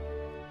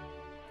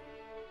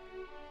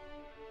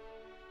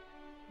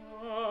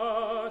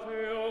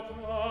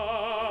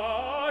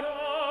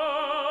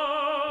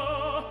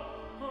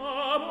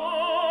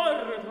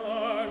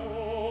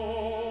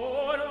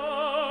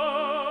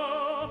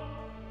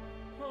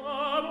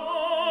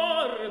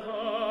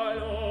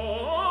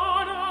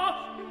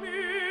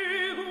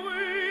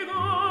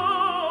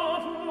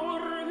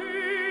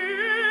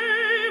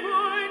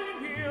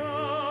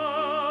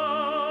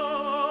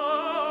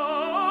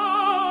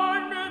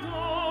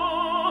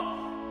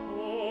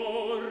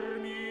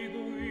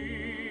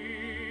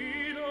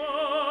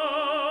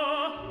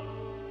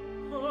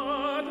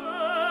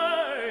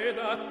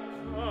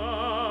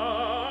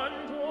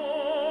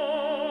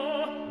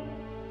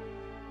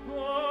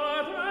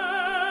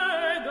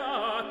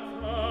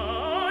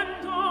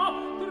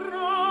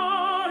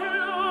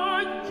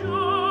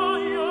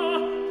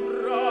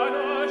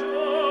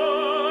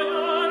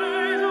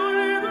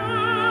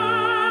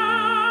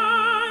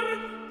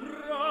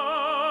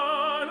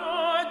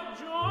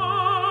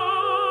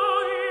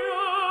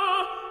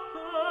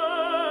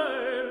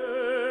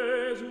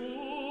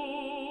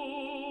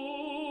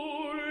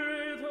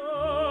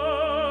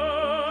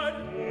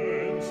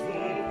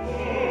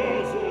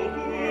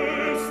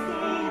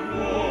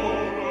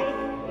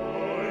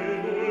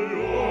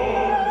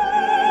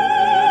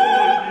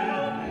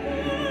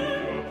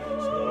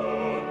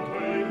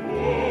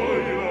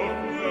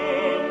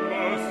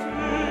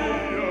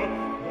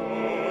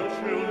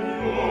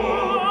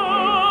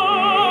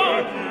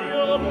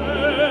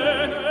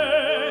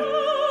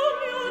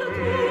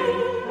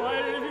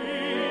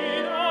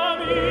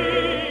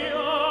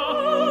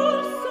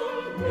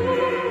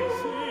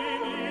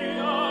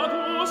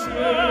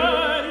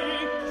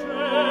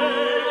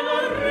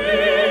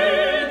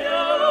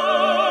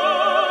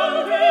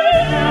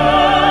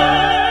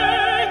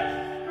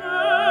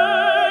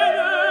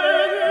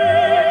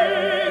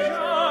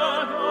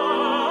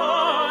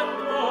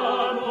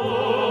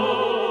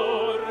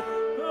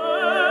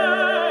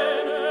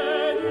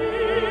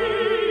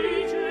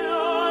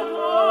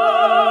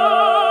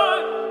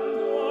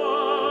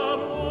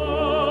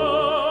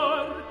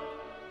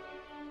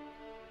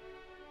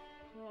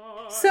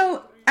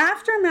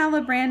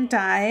 Hildebrand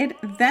died,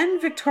 then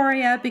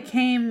Victoria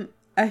became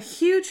a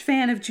huge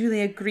fan of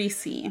Julia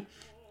Grisi.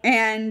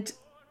 And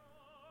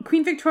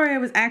Queen Victoria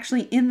was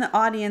actually in the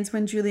audience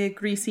when Julia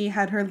Grisi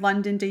had her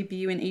London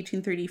debut in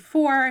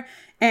 1834,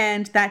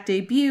 and that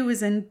debut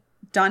was in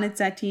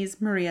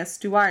Donizetti's Maria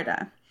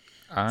Stuarda.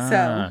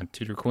 So,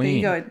 Tudor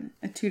Queen. There you go,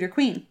 a Tudor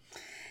Queen.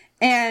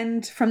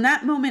 And from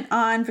that moment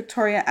on,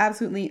 Victoria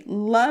absolutely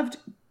loved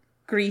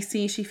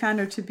Grisi. She found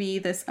her to be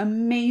this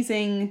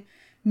amazing,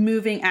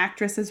 moving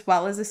actress as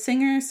well as a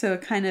singer. So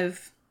it kind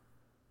of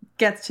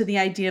gets to the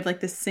idea of like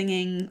the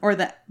singing, or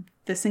the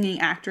singing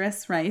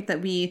actress, right?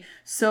 That we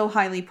so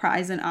highly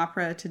prize in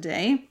opera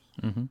today.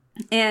 Mm-hmm.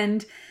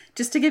 And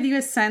just to give you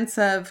a sense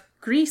of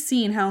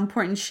Grisi and how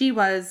important she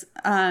was,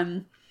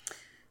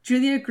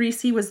 Julia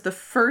Grisi was the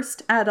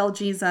first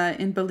Adalgisa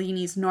in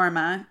Bellini's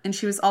Norma, and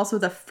she was also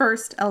the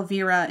first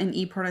Elvira in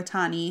I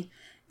Puritani,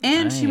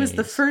 and she was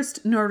the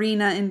first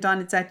Norina in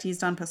Donizetti's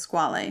Don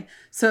Pasquale.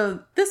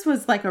 So this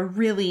was like a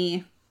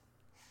really,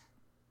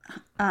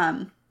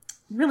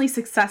 really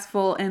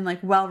successful and like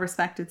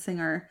well-respected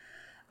singer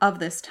of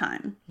this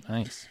time.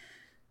 Nice.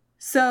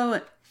 So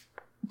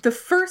the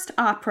first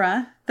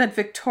opera that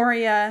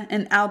Victoria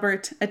and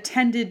Albert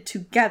attended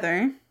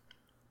together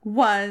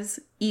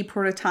was I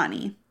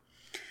Puritani.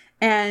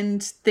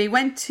 And they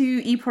went to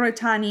I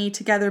Puritani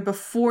together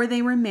before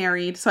they were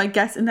married. So I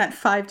guess in that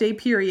 5-day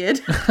period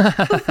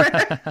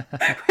where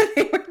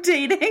they were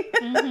dating.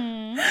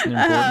 Mm-hmm.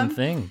 An important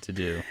thing to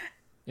do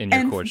in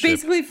your courtship.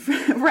 Basically,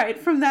 right,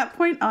 from that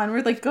point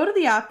onward, like, go to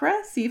the opera,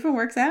 see if it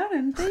works out,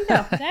 and there you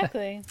go.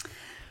 Exactly.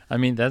 I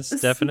mean, that's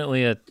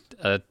definitely a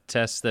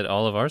test that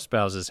all of our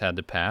spouses had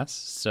to pass.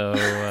 So,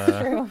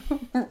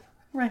 True.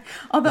 Right.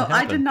 Although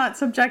I did not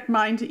subject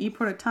mine to I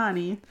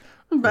Puritani.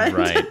 But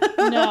right.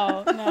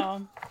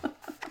 No.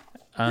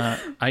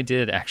 I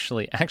did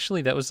actually.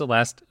 Actually, that was the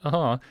last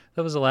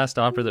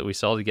opera that we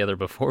saw together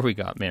before we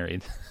got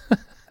married.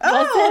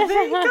 Oh,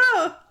 there you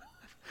go.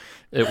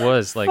 It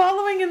was like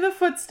following in the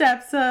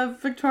footsteps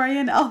of Victoria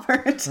and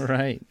Albert.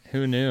 Right.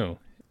 Who knew?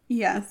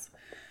 Yes.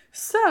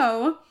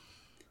 So,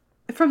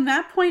 from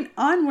that point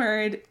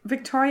onward,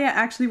 Victoria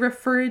actually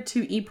referred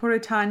to I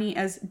Puritani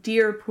as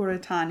Dear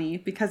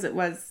Puritani because it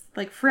was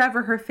like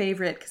forever her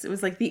favorite, because it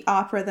was like the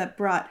opera that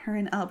brought her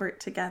and Albert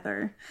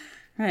together.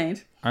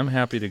 Right. I'm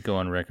happy to go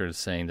on record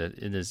saying that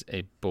it is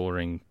a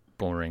boring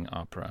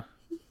opera.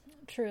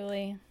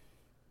 Truly.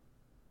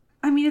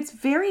 I mean, it's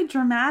very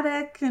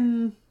dramatic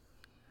and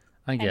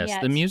I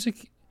guess the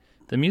music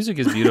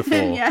is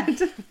beautiful.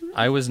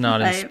 I was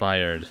not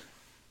inspired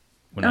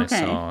when I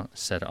saw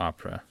said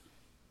opera.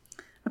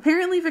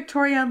 Apparently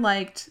Victoria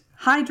liked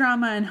high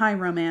drama and high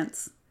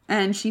romance,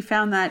 and she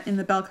found that in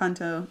the bel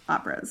canto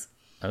operas.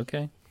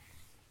 Okay.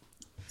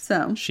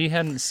 So she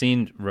hadn't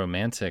seen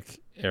romantic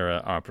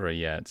era opera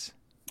yet.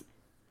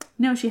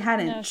 No, she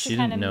hadn't. No, she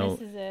kind of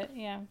misses it,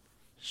 yeah.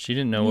 She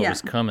didn't know what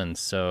was coming,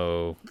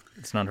 so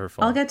it's not her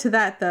fault. I'll get to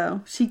that,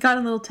 though. She got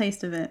a little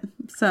taste of it,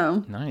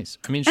 so. Nice.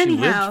 I mean, she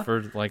lived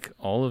for, like,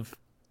 all of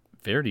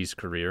Verdi's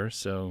career,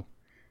 so.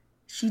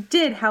 She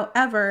did,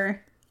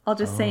 however, I'll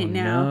just say it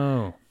now.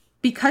 No.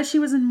 Because she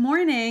was in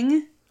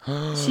mourning,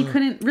 she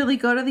couldn't really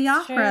go to the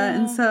opera,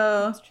 and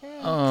so.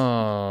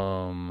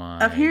 Oh,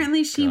 my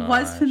Apparently, she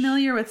was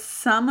familiar with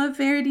some of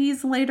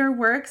Verdi's later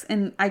works,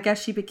 and I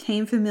guess she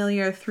became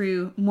familiar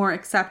through more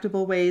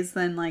acceptable ways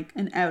than, like,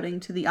 an outing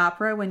to the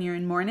opera when you're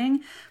in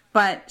mourning.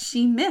 But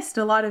she missed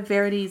a lot of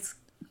Verdi's,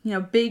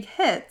 big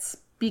hits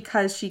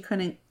because she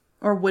couldn't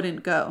or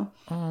wouldn't go.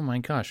 Oh, my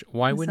gosh.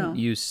 Why wouldn't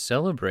you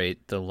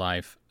celebrate the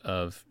life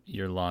of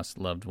your lost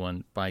loved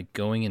one by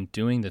going and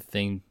doing the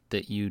thing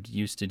that you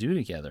used to do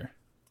together?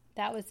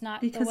 That was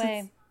not the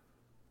way.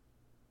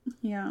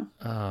 Yeah.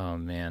 Oh,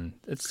 man.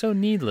 It's so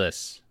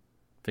needless,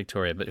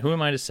 Victoria. But who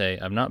am I to say?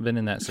 I've not been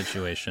in that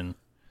situation.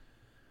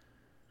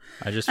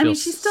 I just feel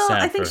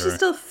sad I think she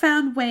still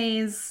found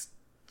ways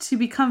to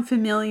become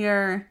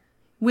familiar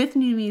with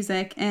new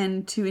music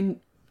and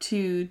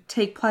to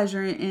take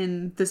pleasure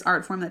in this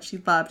art form that she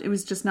loved. It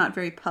was just not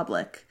very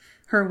public,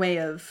 her way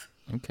of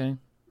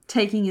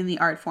taking in the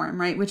art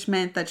form, right? Which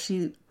meant that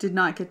she did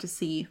not get to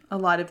see a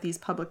lot of these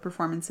public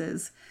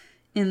performances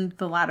in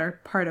the latter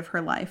part of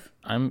her life.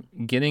 I'm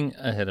getting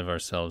ahead of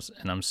ourselves,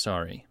 and I'm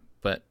sorry,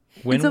 but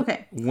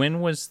when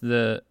was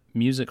the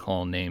music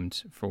hall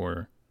named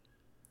for?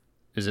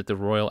 Is it the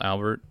Royal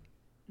Albert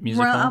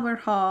Music Hall? Royal Albert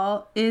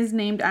Hall is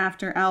named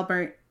after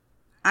Albert.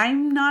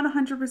 I'm not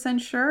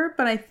 100% sure,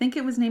 but I think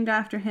it was named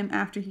after him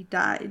after he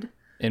died.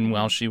 And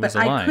while she was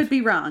alive. I could be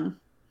wrong.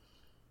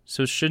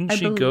 So shouldn't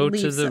she go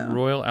to the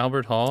Royal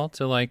Albert Hall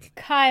to like...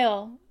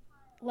 Kyle,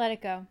 let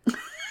it go.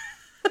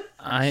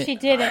 She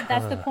didn't.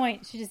 That's the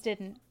point. She just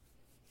didn't.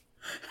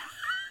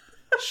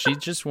 She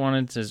just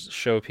wanted to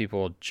show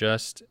people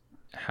just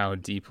how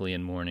deeply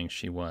in mourning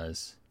she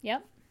was.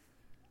 Yep.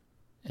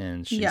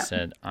 And she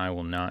said, I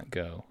will not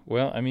go.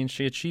 Well, I mean,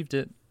 she achieved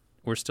it.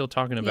 We're still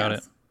talking about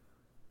it.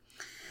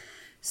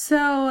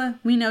 So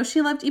we know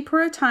she loved I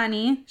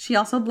Puritani. She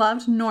also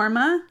loved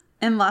Norma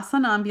and La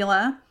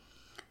Sonnambula.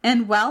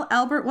 And while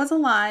Albert was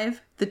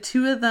alive, the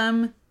two of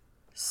them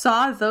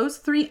saw those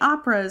 3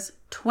 operas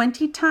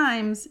 20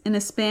 times in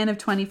a span of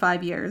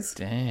 25 years.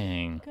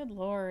 Dang. Good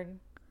Lord.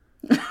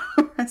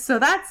 So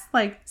that's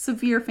like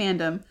severe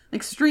fandom,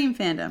 extreme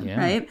fandom, Yeah.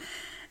 right?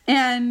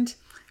 And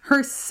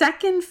her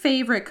second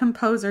favorite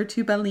composer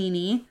to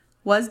Bellini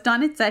was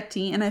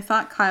Donizetti, and I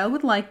thought Kyle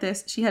would like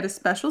this. She had a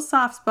special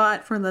soft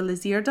spot for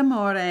L'Elisir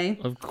d'Amore.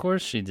 Of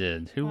course she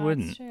did. Who That's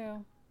wouldn't?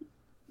 true.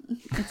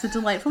 It's a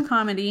delightful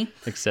comedy.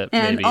 Except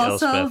And maybe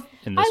also- Elspeth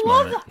in this I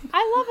moment.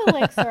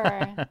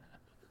 love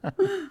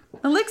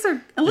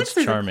Elixir.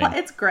 Elixir's charming.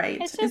 It's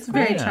great. It's It's, just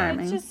very great.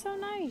 charming. It's just so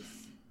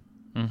nice.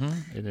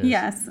 It is.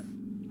 Yes.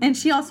 And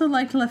she also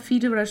liked La Fille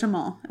de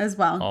Regiment as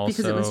well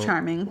because it was Also-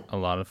 charming. A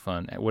lot of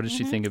fun. What did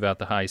she think about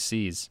the high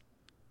seas?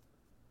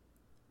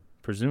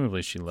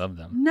 Presumably she loved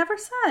them. Never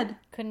said.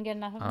 Couldn't get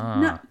enough of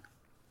it. No.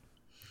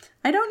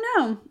 I don't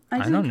know. I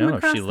didn't don't come know. If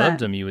across she loved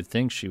that. him, you would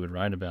think she would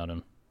write about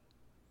him.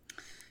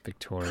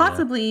 Victoria.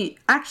 Possibly.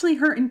 Actually,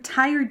 her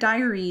entire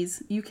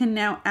diaries you can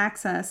now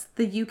access.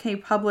 The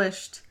UK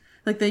published,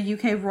 like the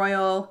UK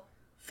Royal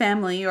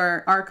Family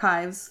or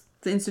Archives,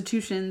 the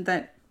institution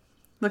that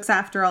looks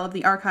after all of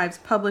the archives,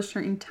 published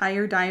her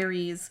entire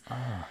diaries.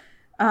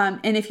 And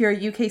if you're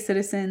a UK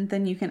citizen,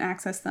 then you can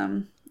access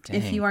them.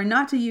 If Dang. you are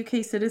not a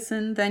UK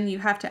citizen, then you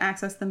have to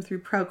access them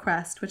through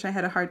ProQuest, which I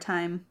had a hard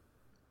time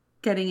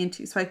getting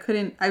into. So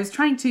I was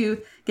trying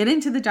to get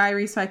into the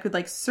diary so I could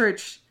like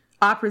search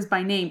operas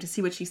by name to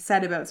see what she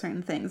said about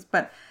certain things,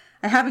 but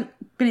I haven't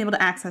been able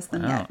to access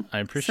them Wow, yet. I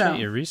appreciate So,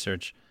 your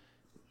research.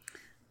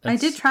 I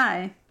did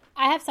try.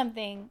 I have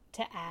something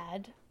to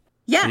add.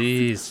 Yes.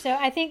 Please. So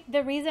I think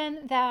the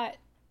reason that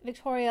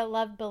Victoria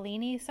loved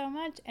Bellini so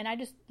much, and I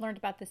just learned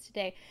about this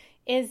today,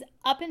 is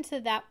up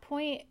until that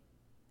point,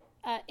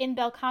 in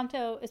Bel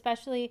Canto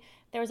especially,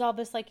 there was all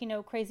this like,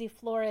 crazy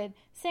florid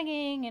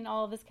singing and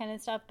all of this kind of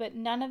stuff, but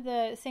none of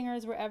the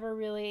singers were ever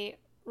really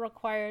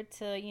required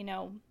to,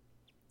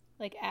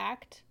 like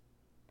act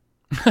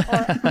or,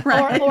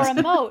 Right. or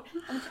emote.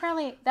 And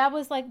apparently that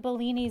was like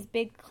Bellini's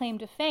big claim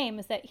to fame,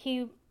 is that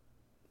he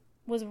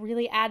was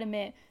really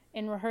adamant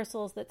in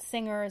rehearsals that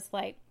singers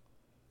like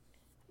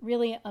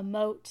really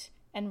emote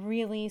and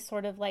really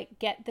sort of like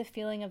get the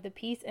feeling of the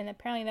piece. And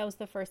apparently that was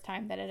the first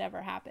time that it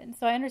ever happened.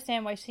 So I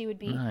understand why she would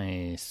be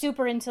Nice.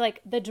 super into like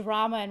the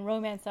drama and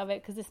romance of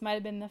it, because this might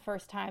have been the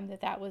first time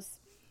that was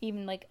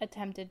even like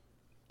attempted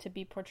to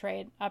be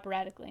portrayed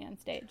operatically on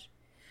stage.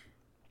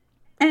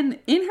 And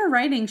in her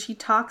writing, she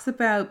talks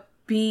about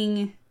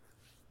being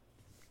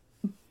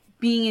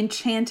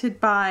enchanted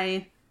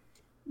by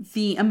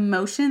the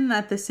emotion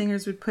that the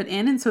singers would put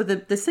in. And so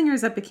the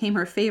singers that became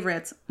her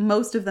favorites,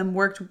 most of them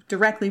worked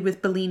directly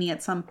with Bellini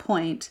at some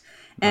point.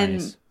 And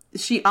Nice.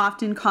 she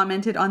often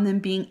commented on them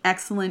being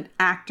excellent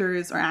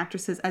actors or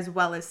actresses as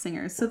well as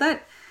singers. So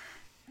that,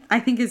 I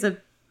think, is a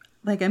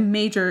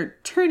major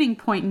turning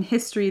point in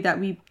history that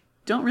we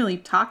don't really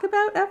talk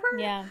about ever.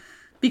 Yeah.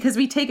 Because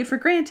we take it for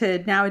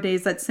granted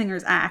nowadays that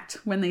singers act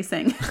when they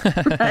sing,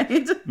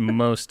 right?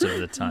 Most of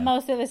the time.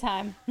 Most of the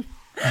time.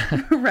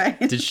 Right.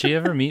 Did she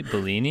ever meet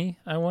Bellini,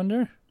 I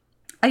wonder?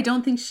 I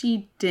don't think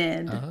she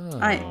did.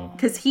 Oh.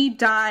 Because he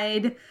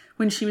died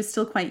when she was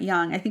still quite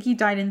young. I think he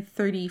died in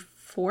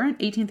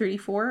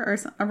 1834 or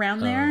around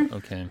there. Oh,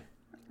 okay.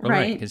 Oh, Right.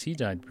 right, because he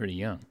died pretty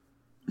young.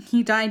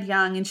 He died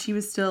young and she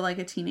was still like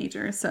a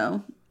teenager.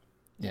 So,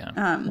 Yeah.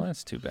 Well,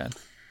 that's too bad.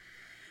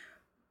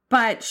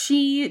 but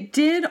she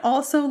did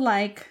also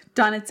like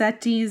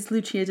Donizetti's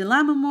Lucia di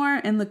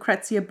Lammermoor and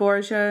Lucrezia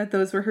Borgia.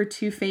 Those were her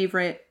two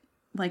favorite,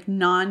 like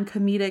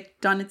non-comedic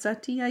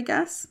Donizetti, I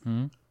guess.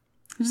 Which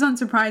is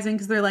unsurprising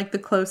because they're like the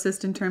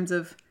closest in terms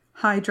of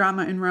high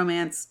drama and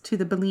romance to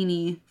the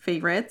Bellini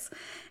favorites.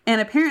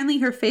 And apparently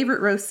her favorite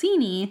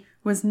Rossini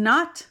was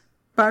not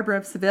Barbara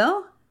of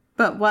Seville,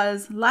 but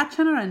was La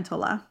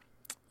Cenerentola.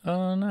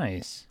 Oh,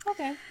 nice.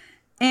 Okay.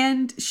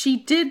 And she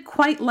did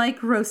quite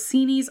like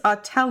Rossini's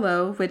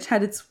Otello, which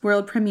had its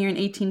world premiere in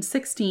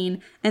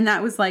 1816. And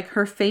that was like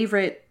her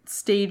favorite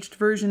staged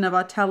version of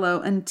Otello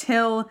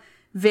until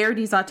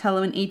Verdi's Otello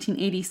in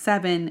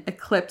 1887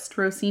 eclipsed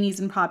Rossini's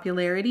in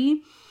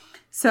popularity.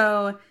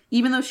 So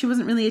even though she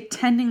wasn't really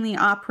attending the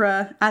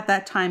opera at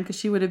that time because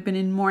she would have been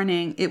in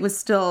mourning, it was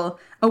still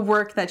a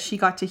work that she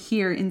got to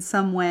hear in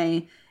some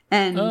way.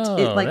 And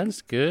it like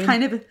that's good.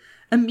 kind of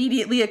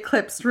immediately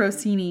eclipsed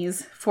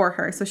Rossini's for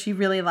her. So she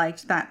really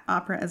liked that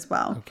opera as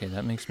well. Okay,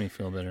 that makes me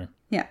feel better.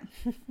 Yeah.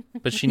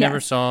 But she never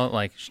saw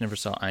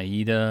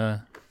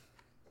Aida.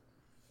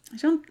 I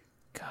don't,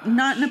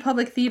 not in a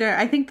public theater.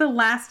 I think the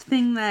last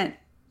thing that,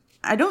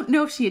 I don't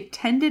know if she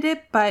attended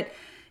it, but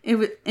it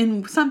was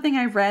in something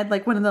I read,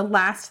 like one of the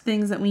last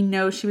things that we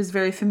know she was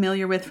very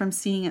familiar with from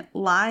seeing it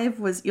live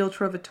was Il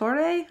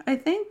Trovatore, I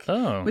think.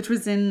 Oh. Which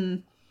was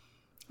when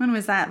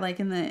was that? Like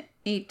in the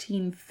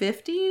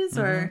 1850s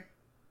or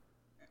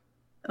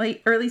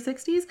early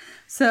 60s?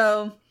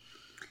 So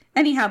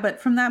anyhow, but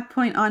from that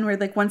point onward,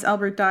 like once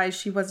Albert died,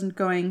 she wasn't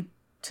going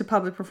to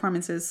public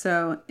performances,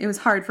 so it was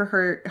harder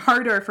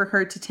for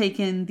her to take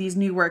in these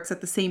new works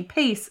at the same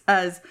pace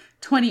as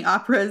 20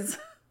 operas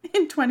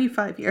in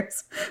 25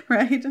 years,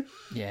 right?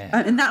 Yeah.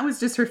 And that was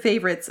just her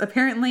favorites.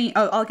 Apparently,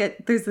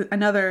 there's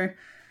another,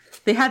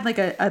 they had like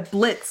a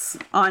blitz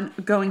on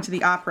going to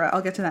the opera.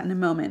 I'll get to that in a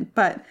moment.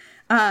 But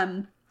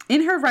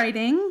in her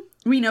writing,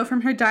 we know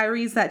from her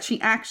diaries that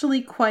she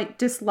actually quite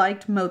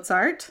disliked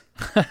Mozart.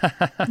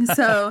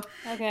 So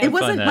it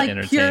wasn't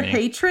like pure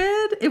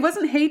hatred. It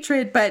wasn't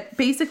hatred, but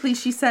basically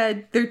she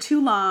said they're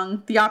too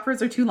long. The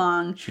operas are too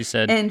long. She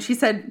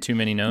said too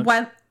many notes.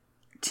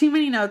 Too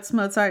many notes,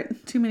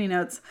 Mozart. Too many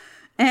notes.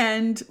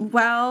 And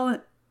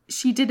while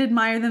she did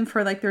admire them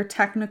for like their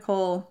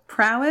technical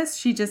prowess,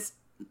 she just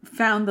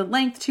found the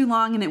length too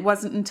long. And it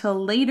wasn't until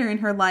later in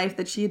her life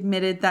that she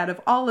admitted that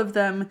of all of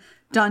them,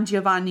 Don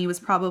Giovanni was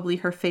probably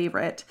her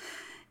favorite,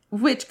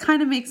 which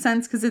kind of makes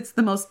sense because it's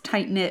the most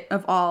tight-knit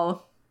of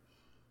all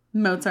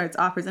Mozart's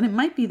operas. And it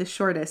might be the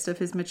shortest of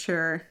his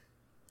mature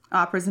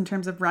operas in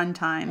terms of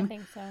runtime. I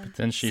think so. But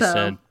then she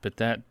said, but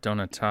that Don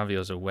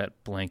Ottavio's a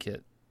wet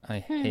blanket. I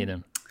hate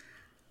him.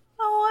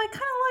 Oh, I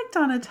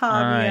kind of like Don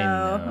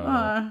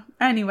Ottavio.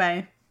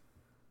 Anyway,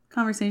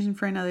 conversation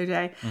for another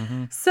day.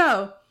 Mm-hmm.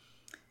 So,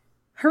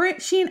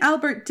 she and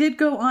Albert did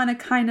go on a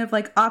kind of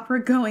like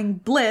opera-going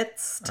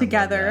blitz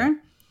together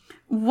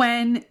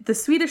when the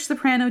Swedish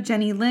soprano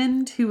Jenny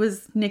Lind, who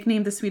was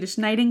nicknamed the Swedish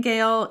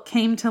Nightingale,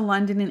 came to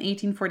London in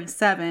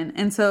 1847.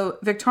 And so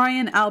Victoria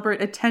and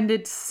Albert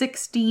attended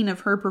 16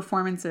 of her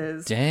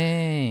performances.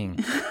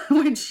 Dang.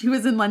 When she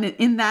was in London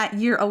in that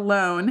year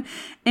alone.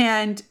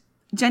 And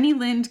Jenny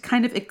Lind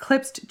kind of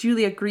eclipsed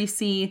Julia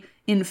Grisi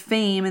in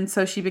fame. And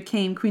so she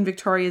became Queen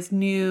Victoria's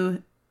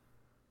new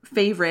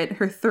favorite,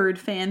 her third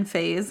fan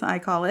phase, I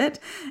call it.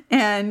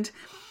 And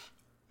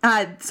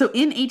so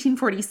in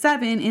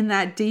 1847, in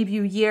that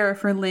debut year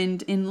for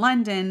Lind in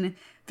London,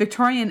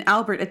 Victoria and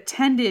Albert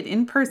attended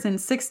in person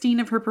 16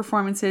 of her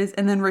performances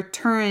and then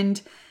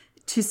returned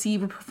to see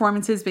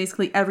performances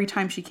basically every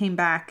time she came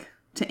back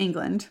to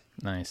England.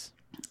 Nice.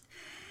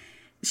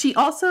 She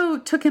also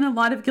took in a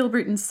lot of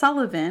Gilbert and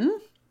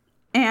Sullivan.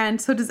 And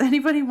so does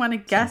anybody want to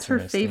guess her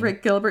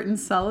favorite Gilbert and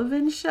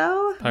Sullivan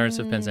show? Pirates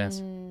of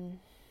Penzance.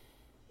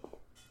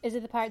 Is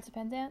it the Pirates of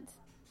Penzance?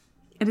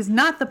 It is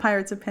not the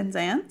Pirates of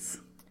Penzance.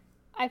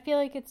 I feel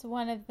like it's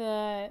one of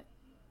the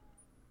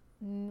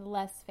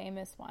less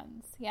famous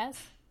ones.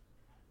 Yes?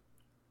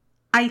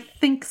 I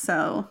think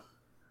so.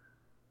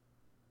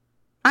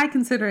 I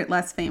consider it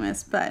less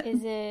famous, but...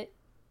 Is it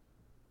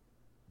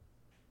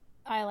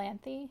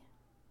Iolanthe?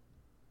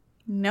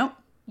 Nope.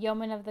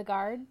 Yeoman of the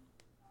Guard?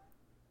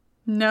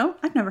 No,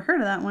 I've never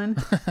heard of that one.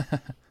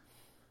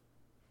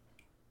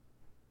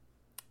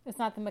 It's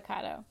not the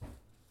Mikado.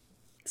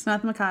 It's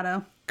not the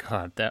Mikado.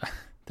 God, that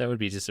would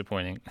be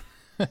disappointing.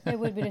 It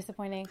would be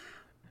disappointing.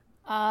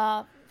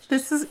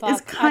 This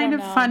is kind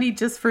of funny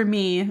just for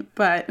me,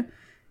 but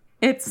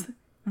it's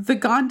the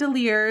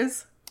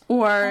Gondoliers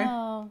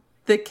or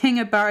the King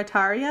of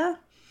Barataria.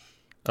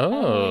 I don't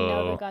really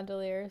know the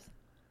Gondoliers.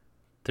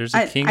 There's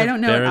a King of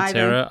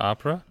Barataria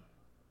opera?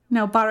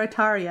 No,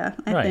 Barataria,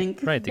 I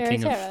think. Right, the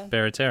King of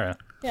Barataria.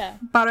 Yeah.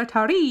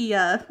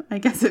 Barataria, I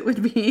guess it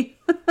would be.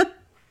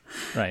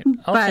 Right.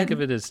 I'll think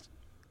of it as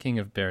King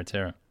of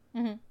Barataria.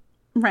 Mm-hmm.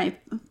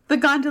 Right. The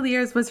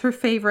Gondoliers was her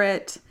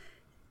favorite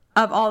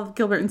of all of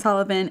Gilbert and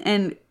Sullivan,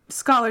 and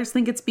scholars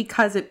think it's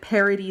because it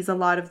parodies a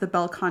lot of the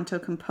bel canto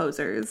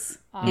composers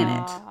in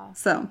it.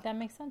 So that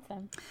makes sense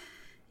then.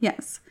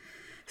 Yes.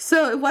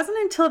 So it wasn't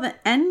until the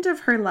end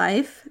of her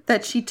life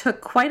that she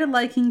took quite a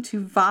liking to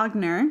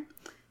Wagner,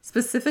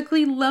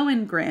 specifically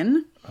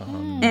Lohengrin.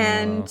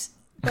 And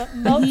but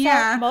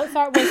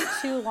Mozart was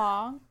too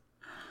long.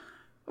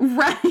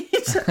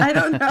 Right. I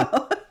don't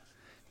know.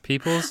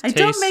 People's I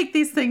don't make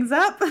these things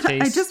up.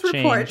 I just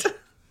report. Change.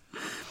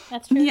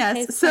 That's true.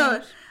 Yes.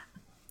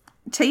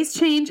 Taste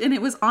change, and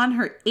it was on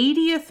her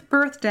 80th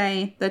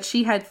birthday that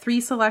she had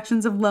 3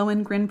 selections of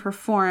Lohengrin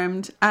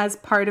performed as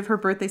part of her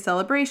birthday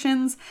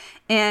celebrations.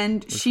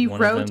 And she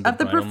wrote of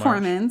the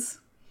performance.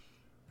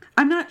 March?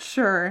 I'm not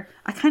sure.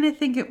 I kind of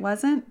think it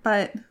wasn't,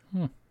 but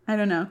I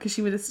don't know, because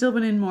she would have still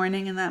been in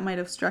mourning, and that might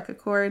have struck a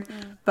chord.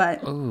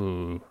 But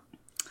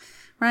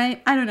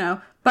right, I don't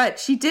know. But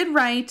she did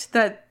write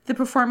that the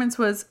performance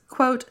was,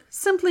 quote,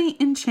 simply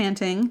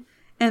enchanting,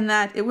 and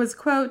that it was,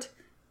 quote,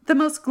 the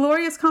most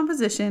glorious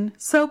composition,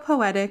 so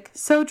poetic,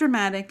 so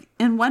dramatic,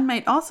 and one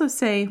might also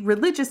say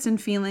religious in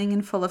feeling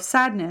and full of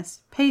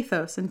sadness,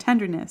 pathos, and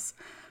tenderness.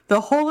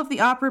 The whole of the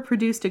opera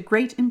produced a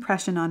great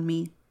impression on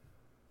me.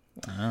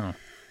 Wow.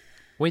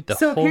 Wait, the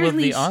whole of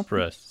the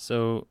opera?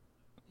 So,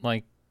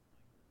 like,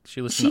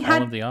 she listened to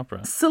all of the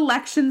opera?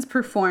 Selections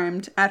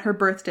performed at her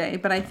birthday,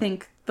 but I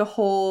think the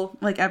whole,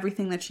 like,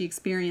 everything that she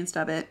experienced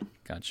of it.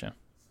 Gotcha.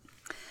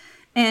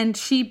 And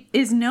she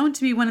is known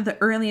to be one of the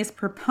earliest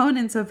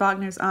proponents of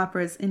Wagner's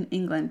operas in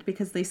England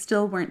because they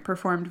still weren't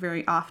performed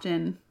very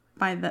often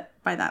by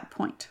that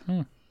point.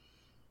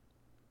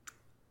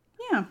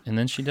 Yeah. And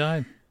then she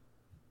died.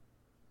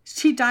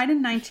 She died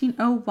in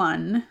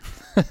 1901.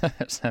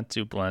 Is that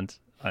too blunt?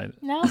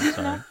 No.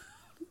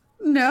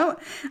 No.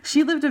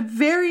 She lived a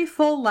very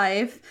full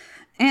life,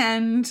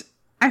 and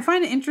I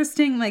find it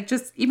interesting, like,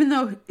 just even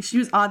though she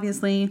was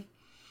obviously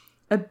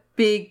a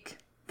big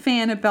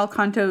fan of bel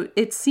canto,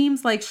 it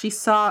seems like she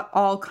saw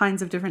all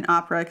kinds of different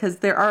opera, because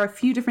there are a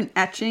few different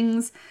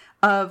etchings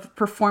of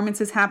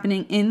performances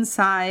happening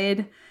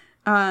inside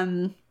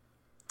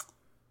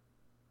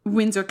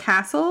Windsor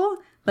Castle,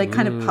 like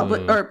kind of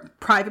public or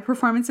private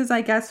performances,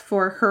 I guess,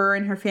 for her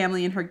and her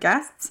family and her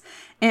guests.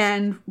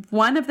 And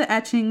one of the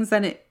etchings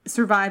that it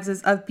survives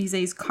is of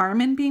Bizet's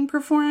Carmen being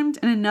performed,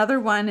 and another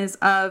one is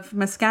of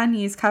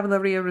Mascagni's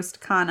Cavalleria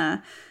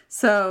Rusticana.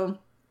 So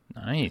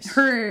nice.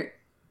 Her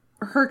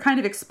kind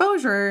of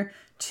exposure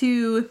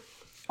to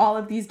all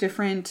of these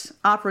different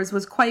operas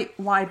was quite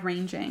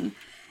wide-ranging.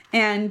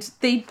 And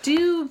they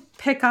do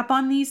pick up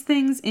on these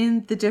things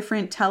in the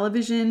different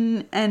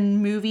television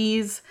and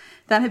movies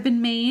that have been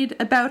made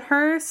about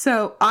her.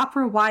 So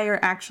Opera Wire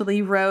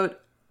actually wrote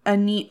a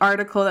neat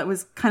article that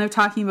was kind of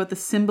talking about the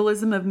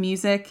symbolism of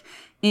music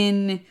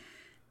in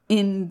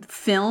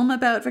film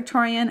about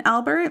Victoria and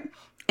Albert.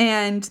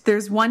 And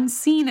there's one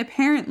scene,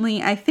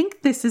 apparently, I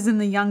think this is in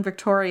The Young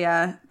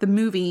Victoria, the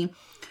movie,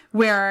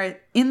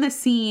 where in the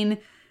scene,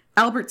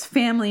 Albert's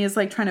family is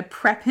like trying to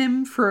prep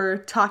him for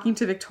talking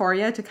to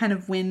Victoria to kind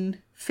of win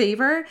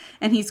favor.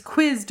 And he's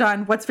quizzed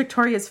on what's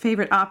Victoria's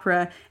favorite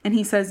opera. And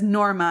he says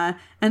Norma.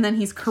 And then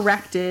he's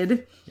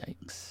corrected.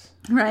 Yikes.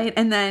 Right.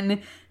 And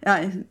then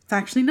it's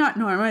actually not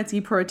Norma. It's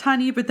I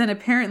Puritani. But then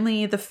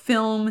apparently the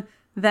film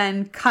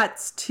then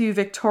cuts to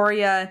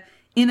Victoria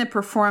in a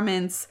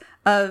performance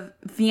of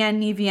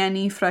Vieni,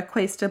 Vieni fra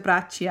queste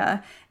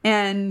braccia.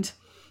 And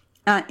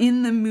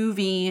in the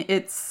movie,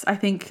 it's, I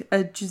think,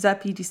 a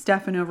Giuseppe Di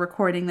Stefano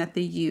recording that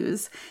they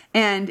use.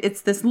 And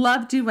it's this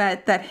love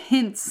duet that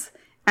hints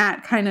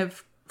at kind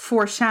of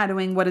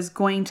foreshadowing what is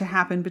going to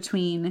happen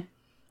between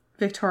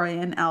Victoria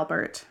and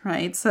Albert,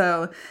 right?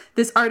 So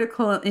this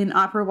article in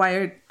Opera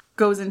Wire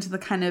goes into the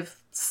kind of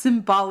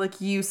symbolic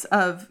use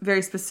of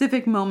very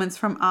specific moments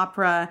from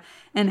opera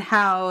and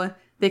how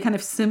they kind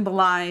of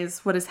symbolize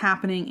what is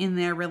happening in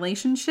their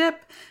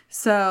relationship.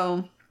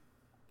 So...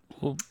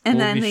 And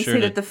then they say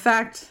that the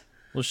fact...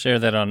 We'll share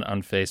that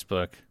on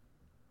Facebook.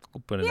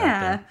 We'll put it out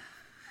there.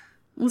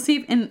 We'll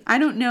see. And I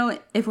don't know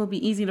if it will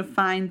be easy to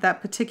find that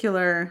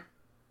particular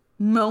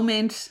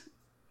moment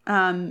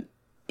in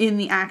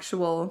the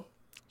actual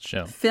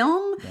show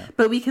film. Yeah.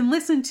 But we can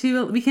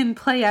we can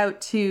play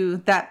out to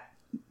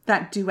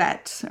that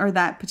duet or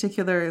that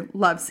particular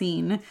love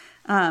scene,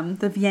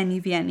 the Vieni,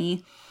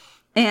 Vieni.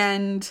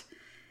 And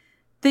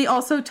they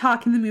also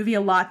talk in the movie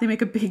a lot. They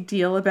make a big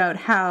deal about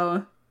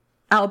how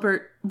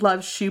Albert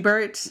loves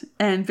Schubert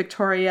and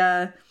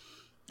Victoria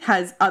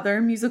has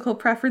other musical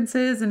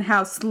preferences, and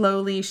how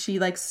slowly she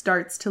like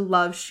starts to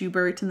love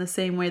Schubert in the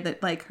same way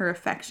that like her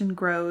affection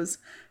grows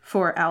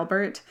for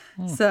Albert.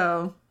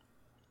 So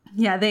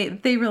yeah,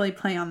 they really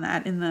play on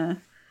that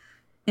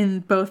in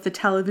both the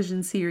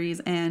television series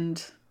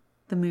and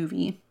the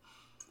movie.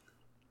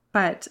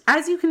 But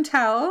as you can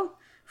tell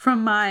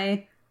from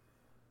my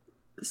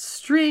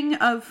string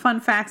of fun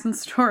facts and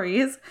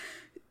stories,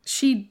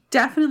 she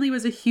definitely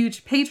was a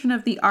huge patron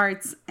of the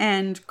arts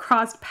and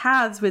crossed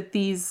paths with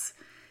these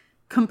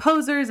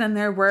composers and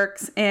their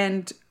works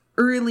and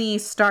early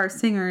star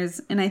singers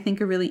in, I think,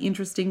 a really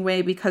interesting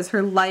way, because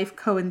her life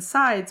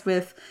coincides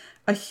with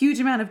a huge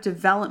amount of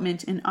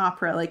development in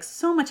opera. Like,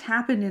 so much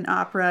happened in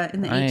opera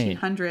in the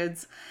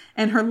 1800s,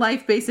 and her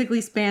life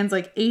basically spans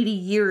like 80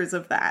 years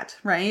of that,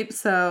 right?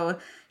 So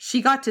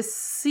she got to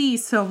see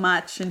so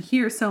much and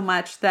hear so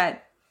much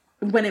that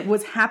when it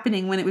was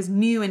happening, when it was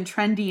new and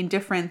trendy and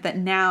different, that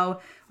now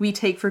we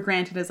take for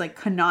granted as like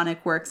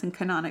canonic works and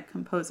canonic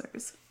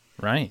composers.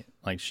 Right.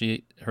 Like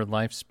her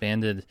life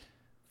spanned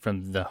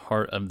from the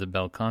heart of the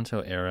bel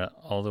canto era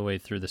all the way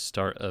through the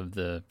start of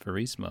the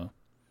Verismo.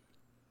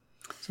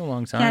 It's a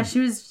long time. Yeah, she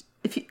was,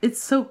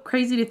 it's so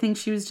crazy to think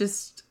she was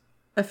just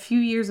a few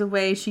years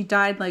away. She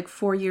died like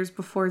 4 years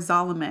before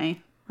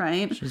Salome,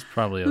 right? She's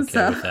probably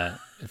okay with that.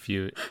 If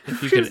you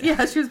could,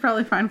 yeah, she was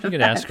probably fine with that. You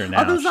could ask her now.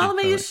 Although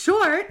Salome is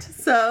short,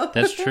 so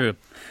that's true.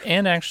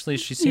 And actually,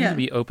 she seems to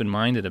be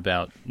open-minded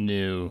about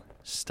new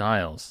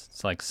styles.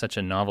 It's like such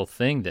a novel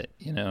thing that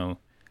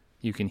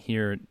you can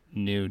hear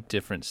new,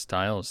 different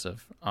styles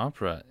of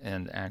opera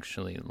and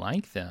actually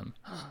like them.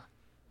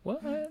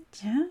 What?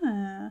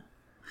 Yeah.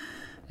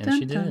 And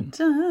she did.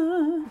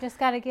 Just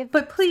gotta give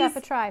stuff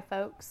a try,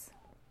 folks.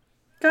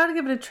 Gotta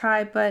give it a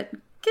try, but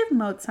give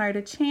Mozart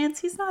a chance.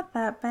 He's not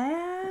that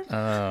bad.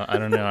 I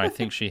don't know. I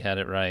think she had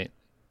it right.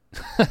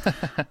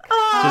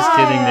 Just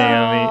kidding,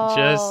 Naomi.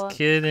 Just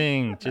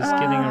kidding. Just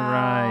kidding,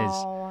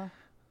 Arise.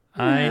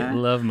 I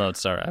love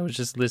Mozart. I was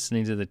just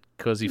listening to the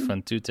Così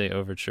fan tutte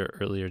overture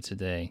earlier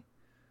today.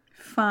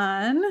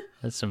 Fun.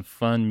 That's some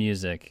fun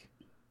music.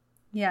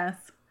 Yes.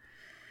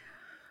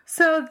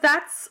 So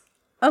that's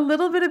a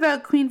little bit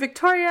about Queen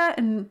Victoria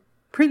and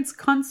Prince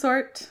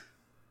Consort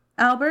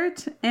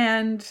Albert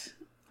and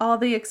all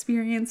they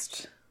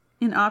experienced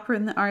in opera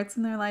and the arts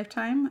in their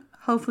lifetime.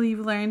 Hopefully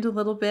you've learned a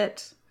little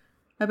bit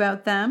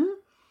about them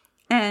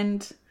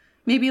and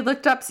maybe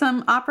looked up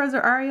some operas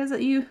or arias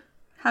that you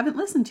haven't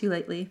listened to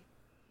lately.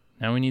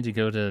 Now we need to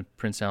go to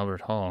Prince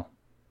Albert Hall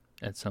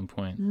at some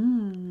point.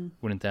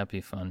 Wouldn't that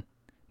be fun?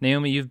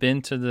 Naomi, you've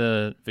been to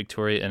the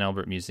Victoria and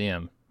Albert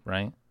Museum,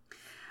 right?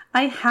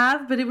 I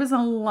have, but it was a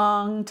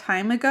long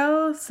time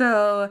ago,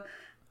 so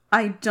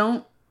I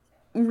don't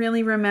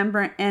really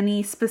remember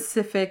any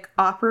specific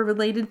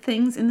opera-related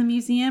things in the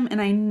museum,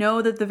 and I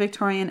know that the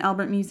Victoria and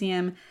Albert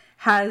Museum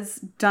has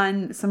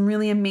done some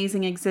really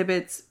amazing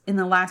exhibits in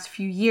the last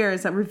few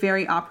years that were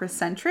very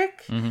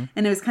opera-centric, and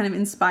it was kind of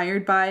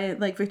inspired by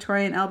like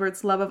Victoria and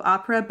Albert's love of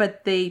opera,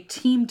 but they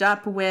teamed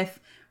up with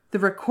the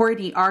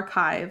Ricordi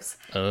archives.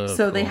 So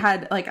cool. They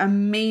had like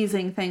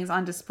amazing things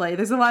on display.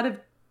 There's a lot of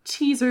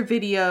teaser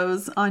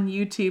videos on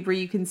YouTube where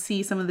you can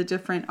see some of the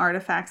different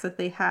artifacts that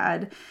they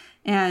had.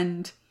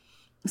 And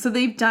so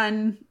they've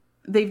done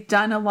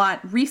a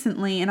lot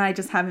recently, and I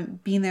just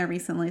haven't been there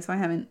recently, so I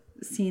haven't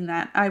seen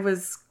that. I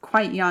was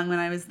quite young when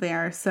I was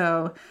there,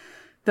 so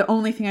the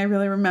only thing I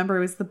really remember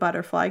was the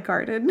butterfly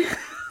garden.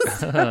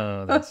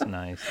 Oh, that's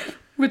nice.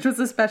 Which was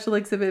a special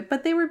exhibit,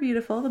 but they were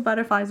beautiful. The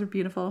butterflies were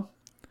beautiful.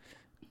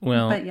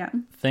 Well, but yeah.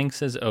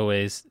 Thanks as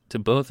always to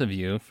both of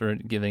you for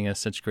giving us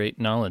such great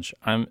knowledge.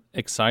 I'm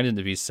excited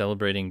to be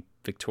celebrating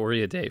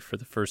Victoria Day for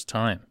the first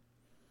time.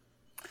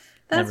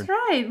 That's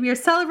right. We are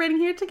celebrating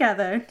here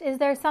together. Is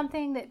there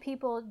something that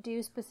people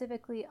do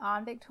specifically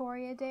on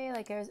Victoria Day?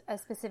 Like there's a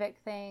specific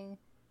thing.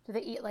 Do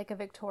they eat like a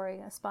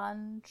Victoria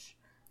sponge?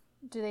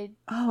 Do they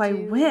I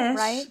wish.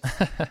 Right?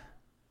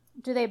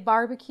 Do they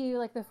barbecue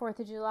like the 4th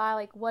of July?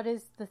 Like what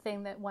is the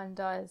thing that one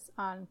does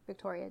on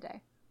Victoria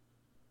Day?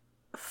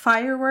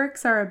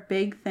 Fireworks are a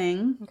big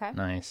thing. Okay.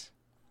 Nice.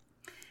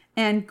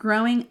 And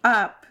growing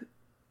up,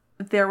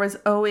 there was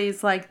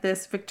always like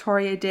this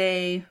Victoria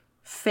Day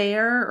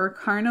fair or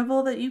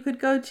carnival that you could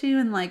go to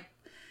and like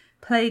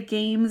play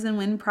games and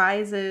win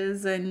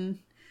prizes and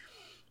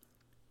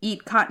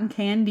eat cotton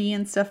candy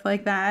and stuff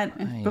like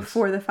that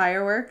before the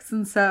fireworks.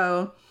 And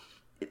so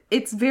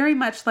it's very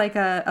much like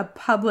a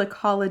public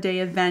holiday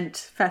event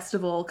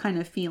festival kind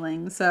of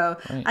feeling. So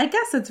I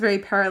guess it's very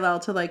parallel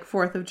to like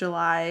 4th of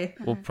July.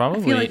 Well,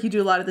 probably. I feel like you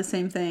do a lot of the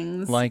same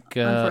things like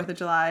on 4th of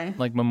July.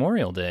 Like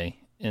Memorial Day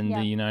in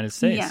the United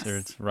States. Yes. Or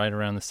it's right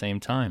around the same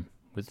time.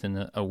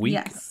 Within a week,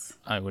 Yes.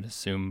 I would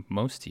assume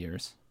most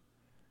years.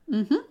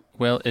 Mm-hmm.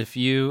 Well, if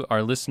you,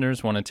 our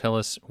listeners, want to tell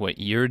us what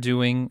you're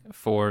doing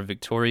for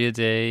Victoria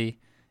Day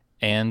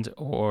and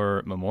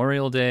or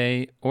Memorial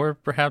Day, or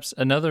perhaps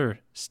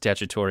another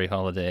statutory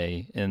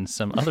holiday in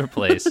some other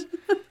place,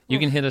 you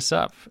can hit us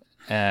up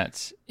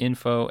at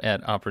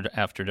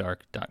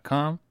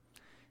info@operaafterdark.com.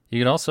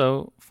 You can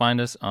also find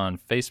us on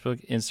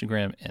Facebook,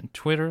 Instagram, and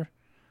Twitter.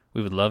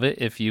 We would love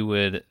it if you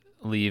would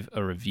leave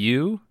a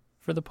review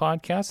for the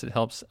podcast. It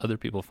helps other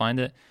people find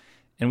it.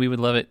 And we would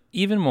love it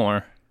even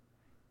more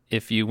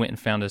if you went and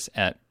found us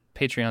at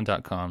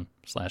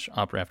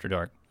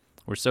patreon.com/operaafterdark.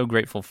 We're so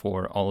grateful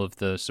for all of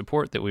the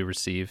support that we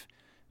receive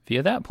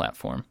via that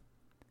platform.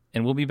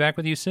 And we'll be back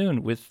with you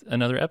soon with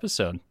another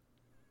episode.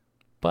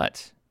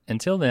 But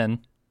until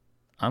then,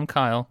 I'm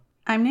Kyle.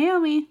 I'm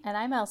Naomi. And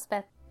I'm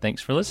Elspeth.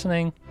 Thanks for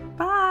listening.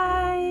 Bye.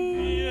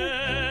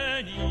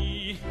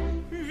 Vieni,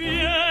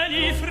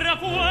 vieni fra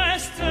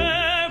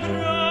queste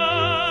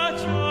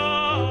braccia,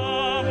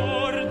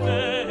 amor,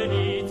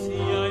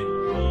 delizia e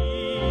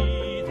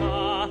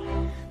vita.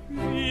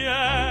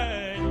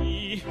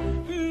 Vieni,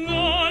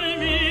 non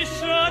mi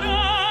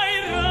sarai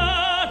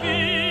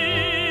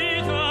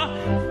rapita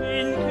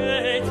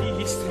finché ti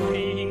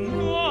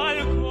stringo al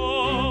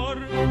cor.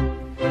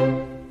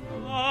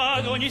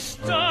 Ad ogni